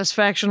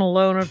satisfaction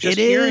alone of just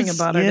hearing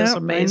about it is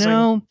amazing. I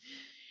know.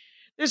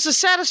 There's a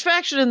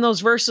satisfaction in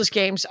those versus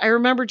games. I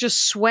remember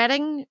just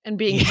sweating and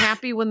being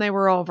happy when they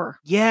were over.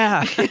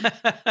 Yeah.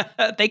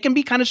 They can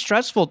be kind of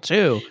stressful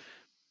too.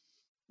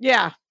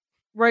 Yeah.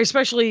 Right.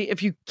 Especially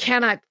if you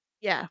cannot,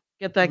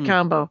 get that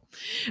combo.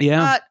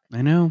 Yeah,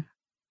 I know.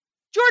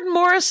 Jordan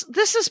Morris,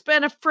 this has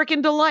been a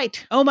freaking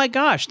delight. Oh my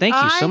gosh. Thank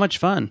you. So much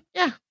fun.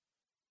 Yeah.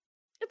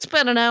 It's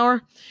been an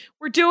hour.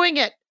 We're doing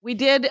it. We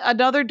did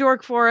another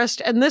Dork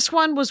Forest, and this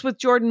one was with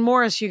Jordan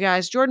Morris, you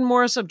guys. Jordan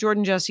Morris of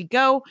Jordan Jesse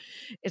Go.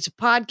 It's a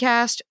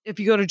podcast. If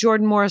you go to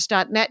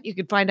jordanmorris.net, you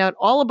can find out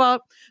all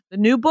about the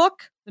new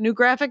book, the new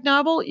graphic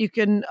novel. You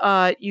can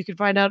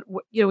find out,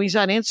 he's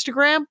on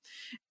Instagram,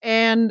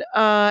 and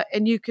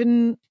you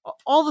can,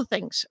 all the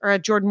things are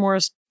at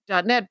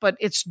jordanmorris.net, but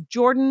it's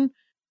Jordan,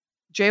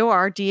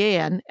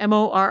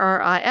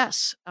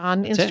 JordanMorris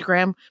on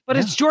Instagram, but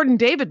it's Jordan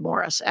David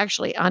Morris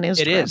actually on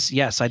Instagram. It is.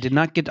 Yes. I did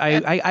not get,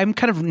 I'm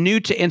kind of new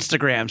to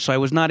Instagram, so I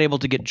was not able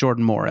to get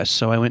Jordan Morris.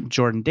 So I went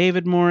Jordan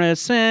David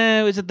Morris.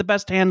 Is it the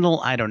best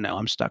handle? I don't know.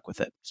 I'm stuck with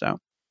it. So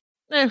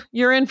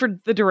you're in for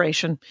the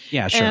duration.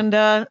 Yeah, sure.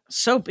 And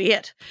so be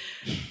it.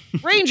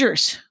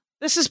 Rangers,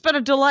 this has been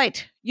a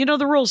delight. You know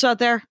the rules out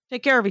there.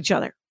 Take care of each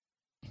other.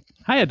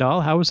 Hi,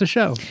 Adal. How was the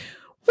show?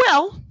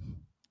 Well,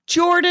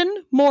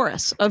 Jordan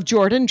Morris of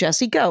Jordan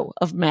Jesse Go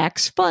of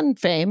Max Fun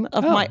fame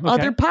of my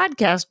other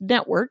podcast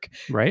network,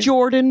 right?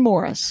 Jordan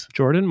Morris,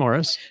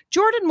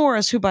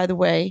 who, by the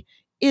way,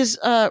 is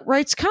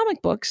writes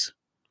comic books.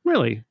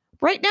 Really?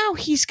 Right now,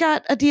 he's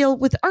got a deal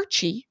with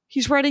Archie.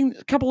 He's writing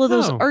a couple of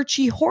those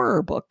Archie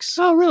horror books.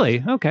 Oh,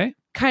 really? Okay.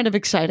 Kind of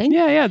exciting.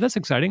 Yeah, that's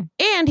exciting.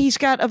 And he's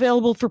got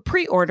available for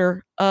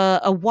pre-order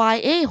a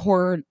YA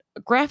horror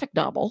graphic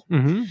novel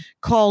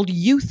called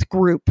Youth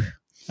Group.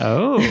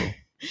 Oh.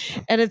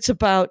 And it's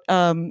about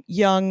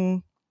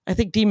young, I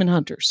think, demon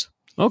hunters.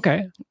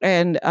 Okay.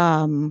 And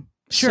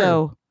sure.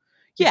 So,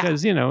 yeah.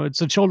 Because,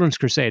 it's a children's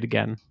crusade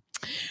again.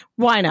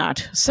 Why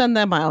not? Send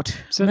them out.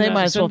 They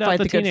might as well fight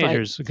the good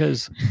fight.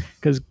 Because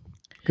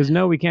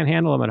no, we can't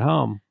handle them at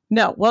home.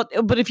 No. Well,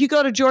 but if you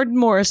go to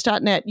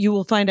jordanmorris.net, you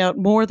will find out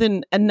more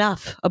than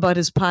enough about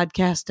his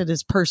podcast and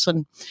his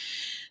person.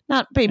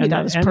 Not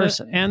his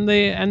person. And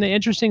the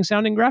interesting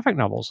sounding graphic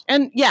novels.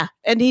 And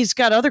he's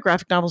got other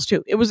graphic novels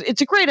too.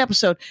 It's a great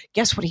episode.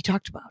 Guess what he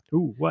talked about?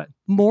 Ooh, what?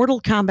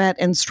 Mortal Kombat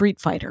and Street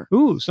Fighter.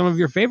 Ooh, some of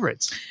your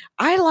favorites.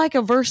 I like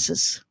a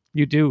versus.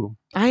 You do.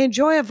 I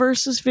enjoy a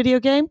versus video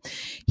game.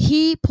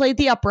 He played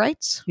the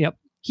uprights. Yep.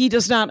 He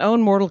does not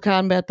own Mortal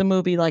Kombat the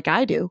movie like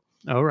I do.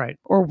 Oh, right.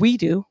 Or we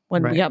do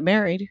when we got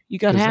married. You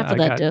got half of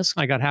that disc.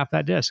 I got half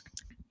that disc.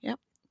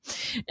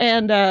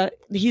 And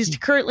he's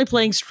currently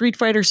playing Street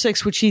Fighter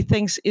 6, which he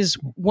thinks is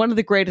one of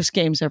the greatest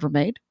games ever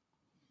made,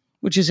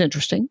 which is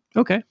interesting.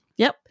 Okay.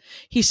 Yep.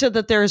 He said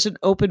that there is an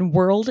open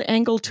world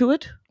angle to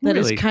it that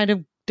is kind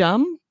of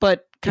dumb,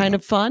 but kind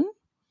of fun.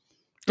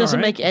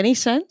 Doesn't make any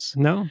sense.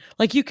 No.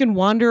 Like you can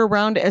wander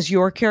around as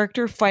your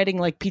character fighting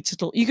like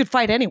you could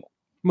fight anyone.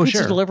 Well,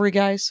 pizza delivery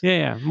guys.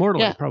 Yeah.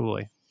 Mortally,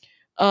 probably.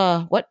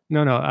 What?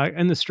 No.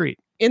 In the street.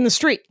 In the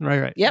street.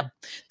 Right. Yep.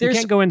 You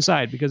can't go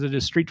inside because it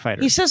is Street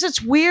Fighter. He says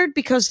it's weird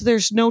because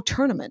there's no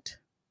tournament.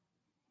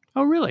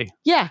 Oh, really?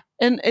 Yeah.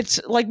 And it's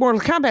like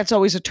Mortal Kombat's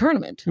always a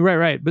tournament.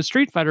 Right. But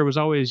Street Fighter was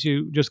always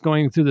you just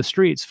going through the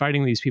streets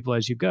fighting these people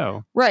as you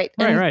go. Right.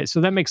 Right. So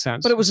that makes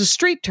sense. But it was a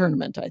street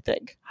tournament, I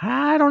think.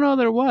 I don't know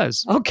that it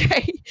was.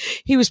 Okay.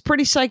 He was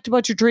pretty psyched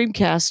about your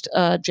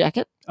Dreamcast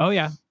jacket. Oh,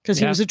 yeah. Because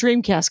he was a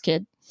Dreamcast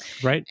kid.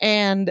 Right.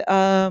 And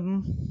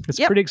it's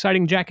a pretty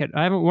exciting jacket.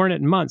 I haven't worn it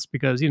in months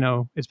because,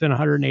 it's been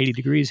 180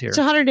 degrees here. It's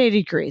 180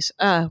 degrees.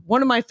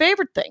 One of my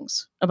favorite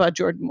things about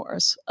Jordan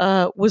Morris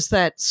was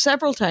that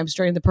several times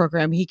during the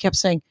program, he kept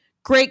saying,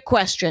 great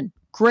question,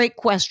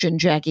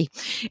 Jackie.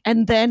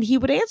 And then he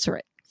would answer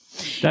it.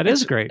 That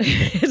is great.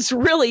 It's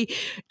really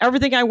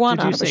everything I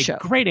want out of a show.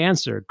 Great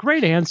answer.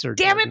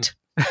 Damn it.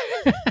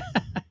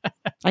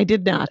 I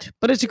did not,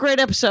 but it's a great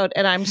episode,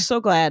 and I'm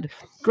so glad.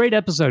 Great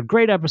episode,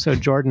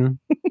 Jordan.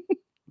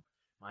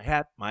 My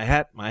hat.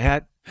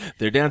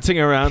 They're dancing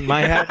around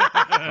my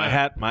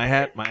hat. My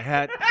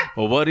hat.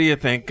 Well, what do you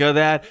think of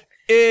that?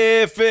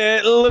 If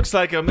it looks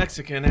like a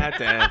Mexican hat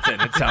dance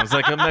and it sounds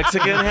like a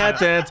Mexican hat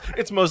dance,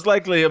 it's most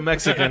likely a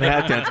Mexican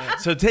hat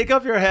dance. So take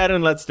off your hat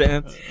and let's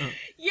dance.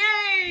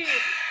 Yay!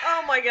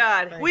 Oh my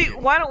God.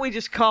 Why don't we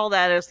just call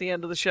that as the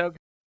end of the show?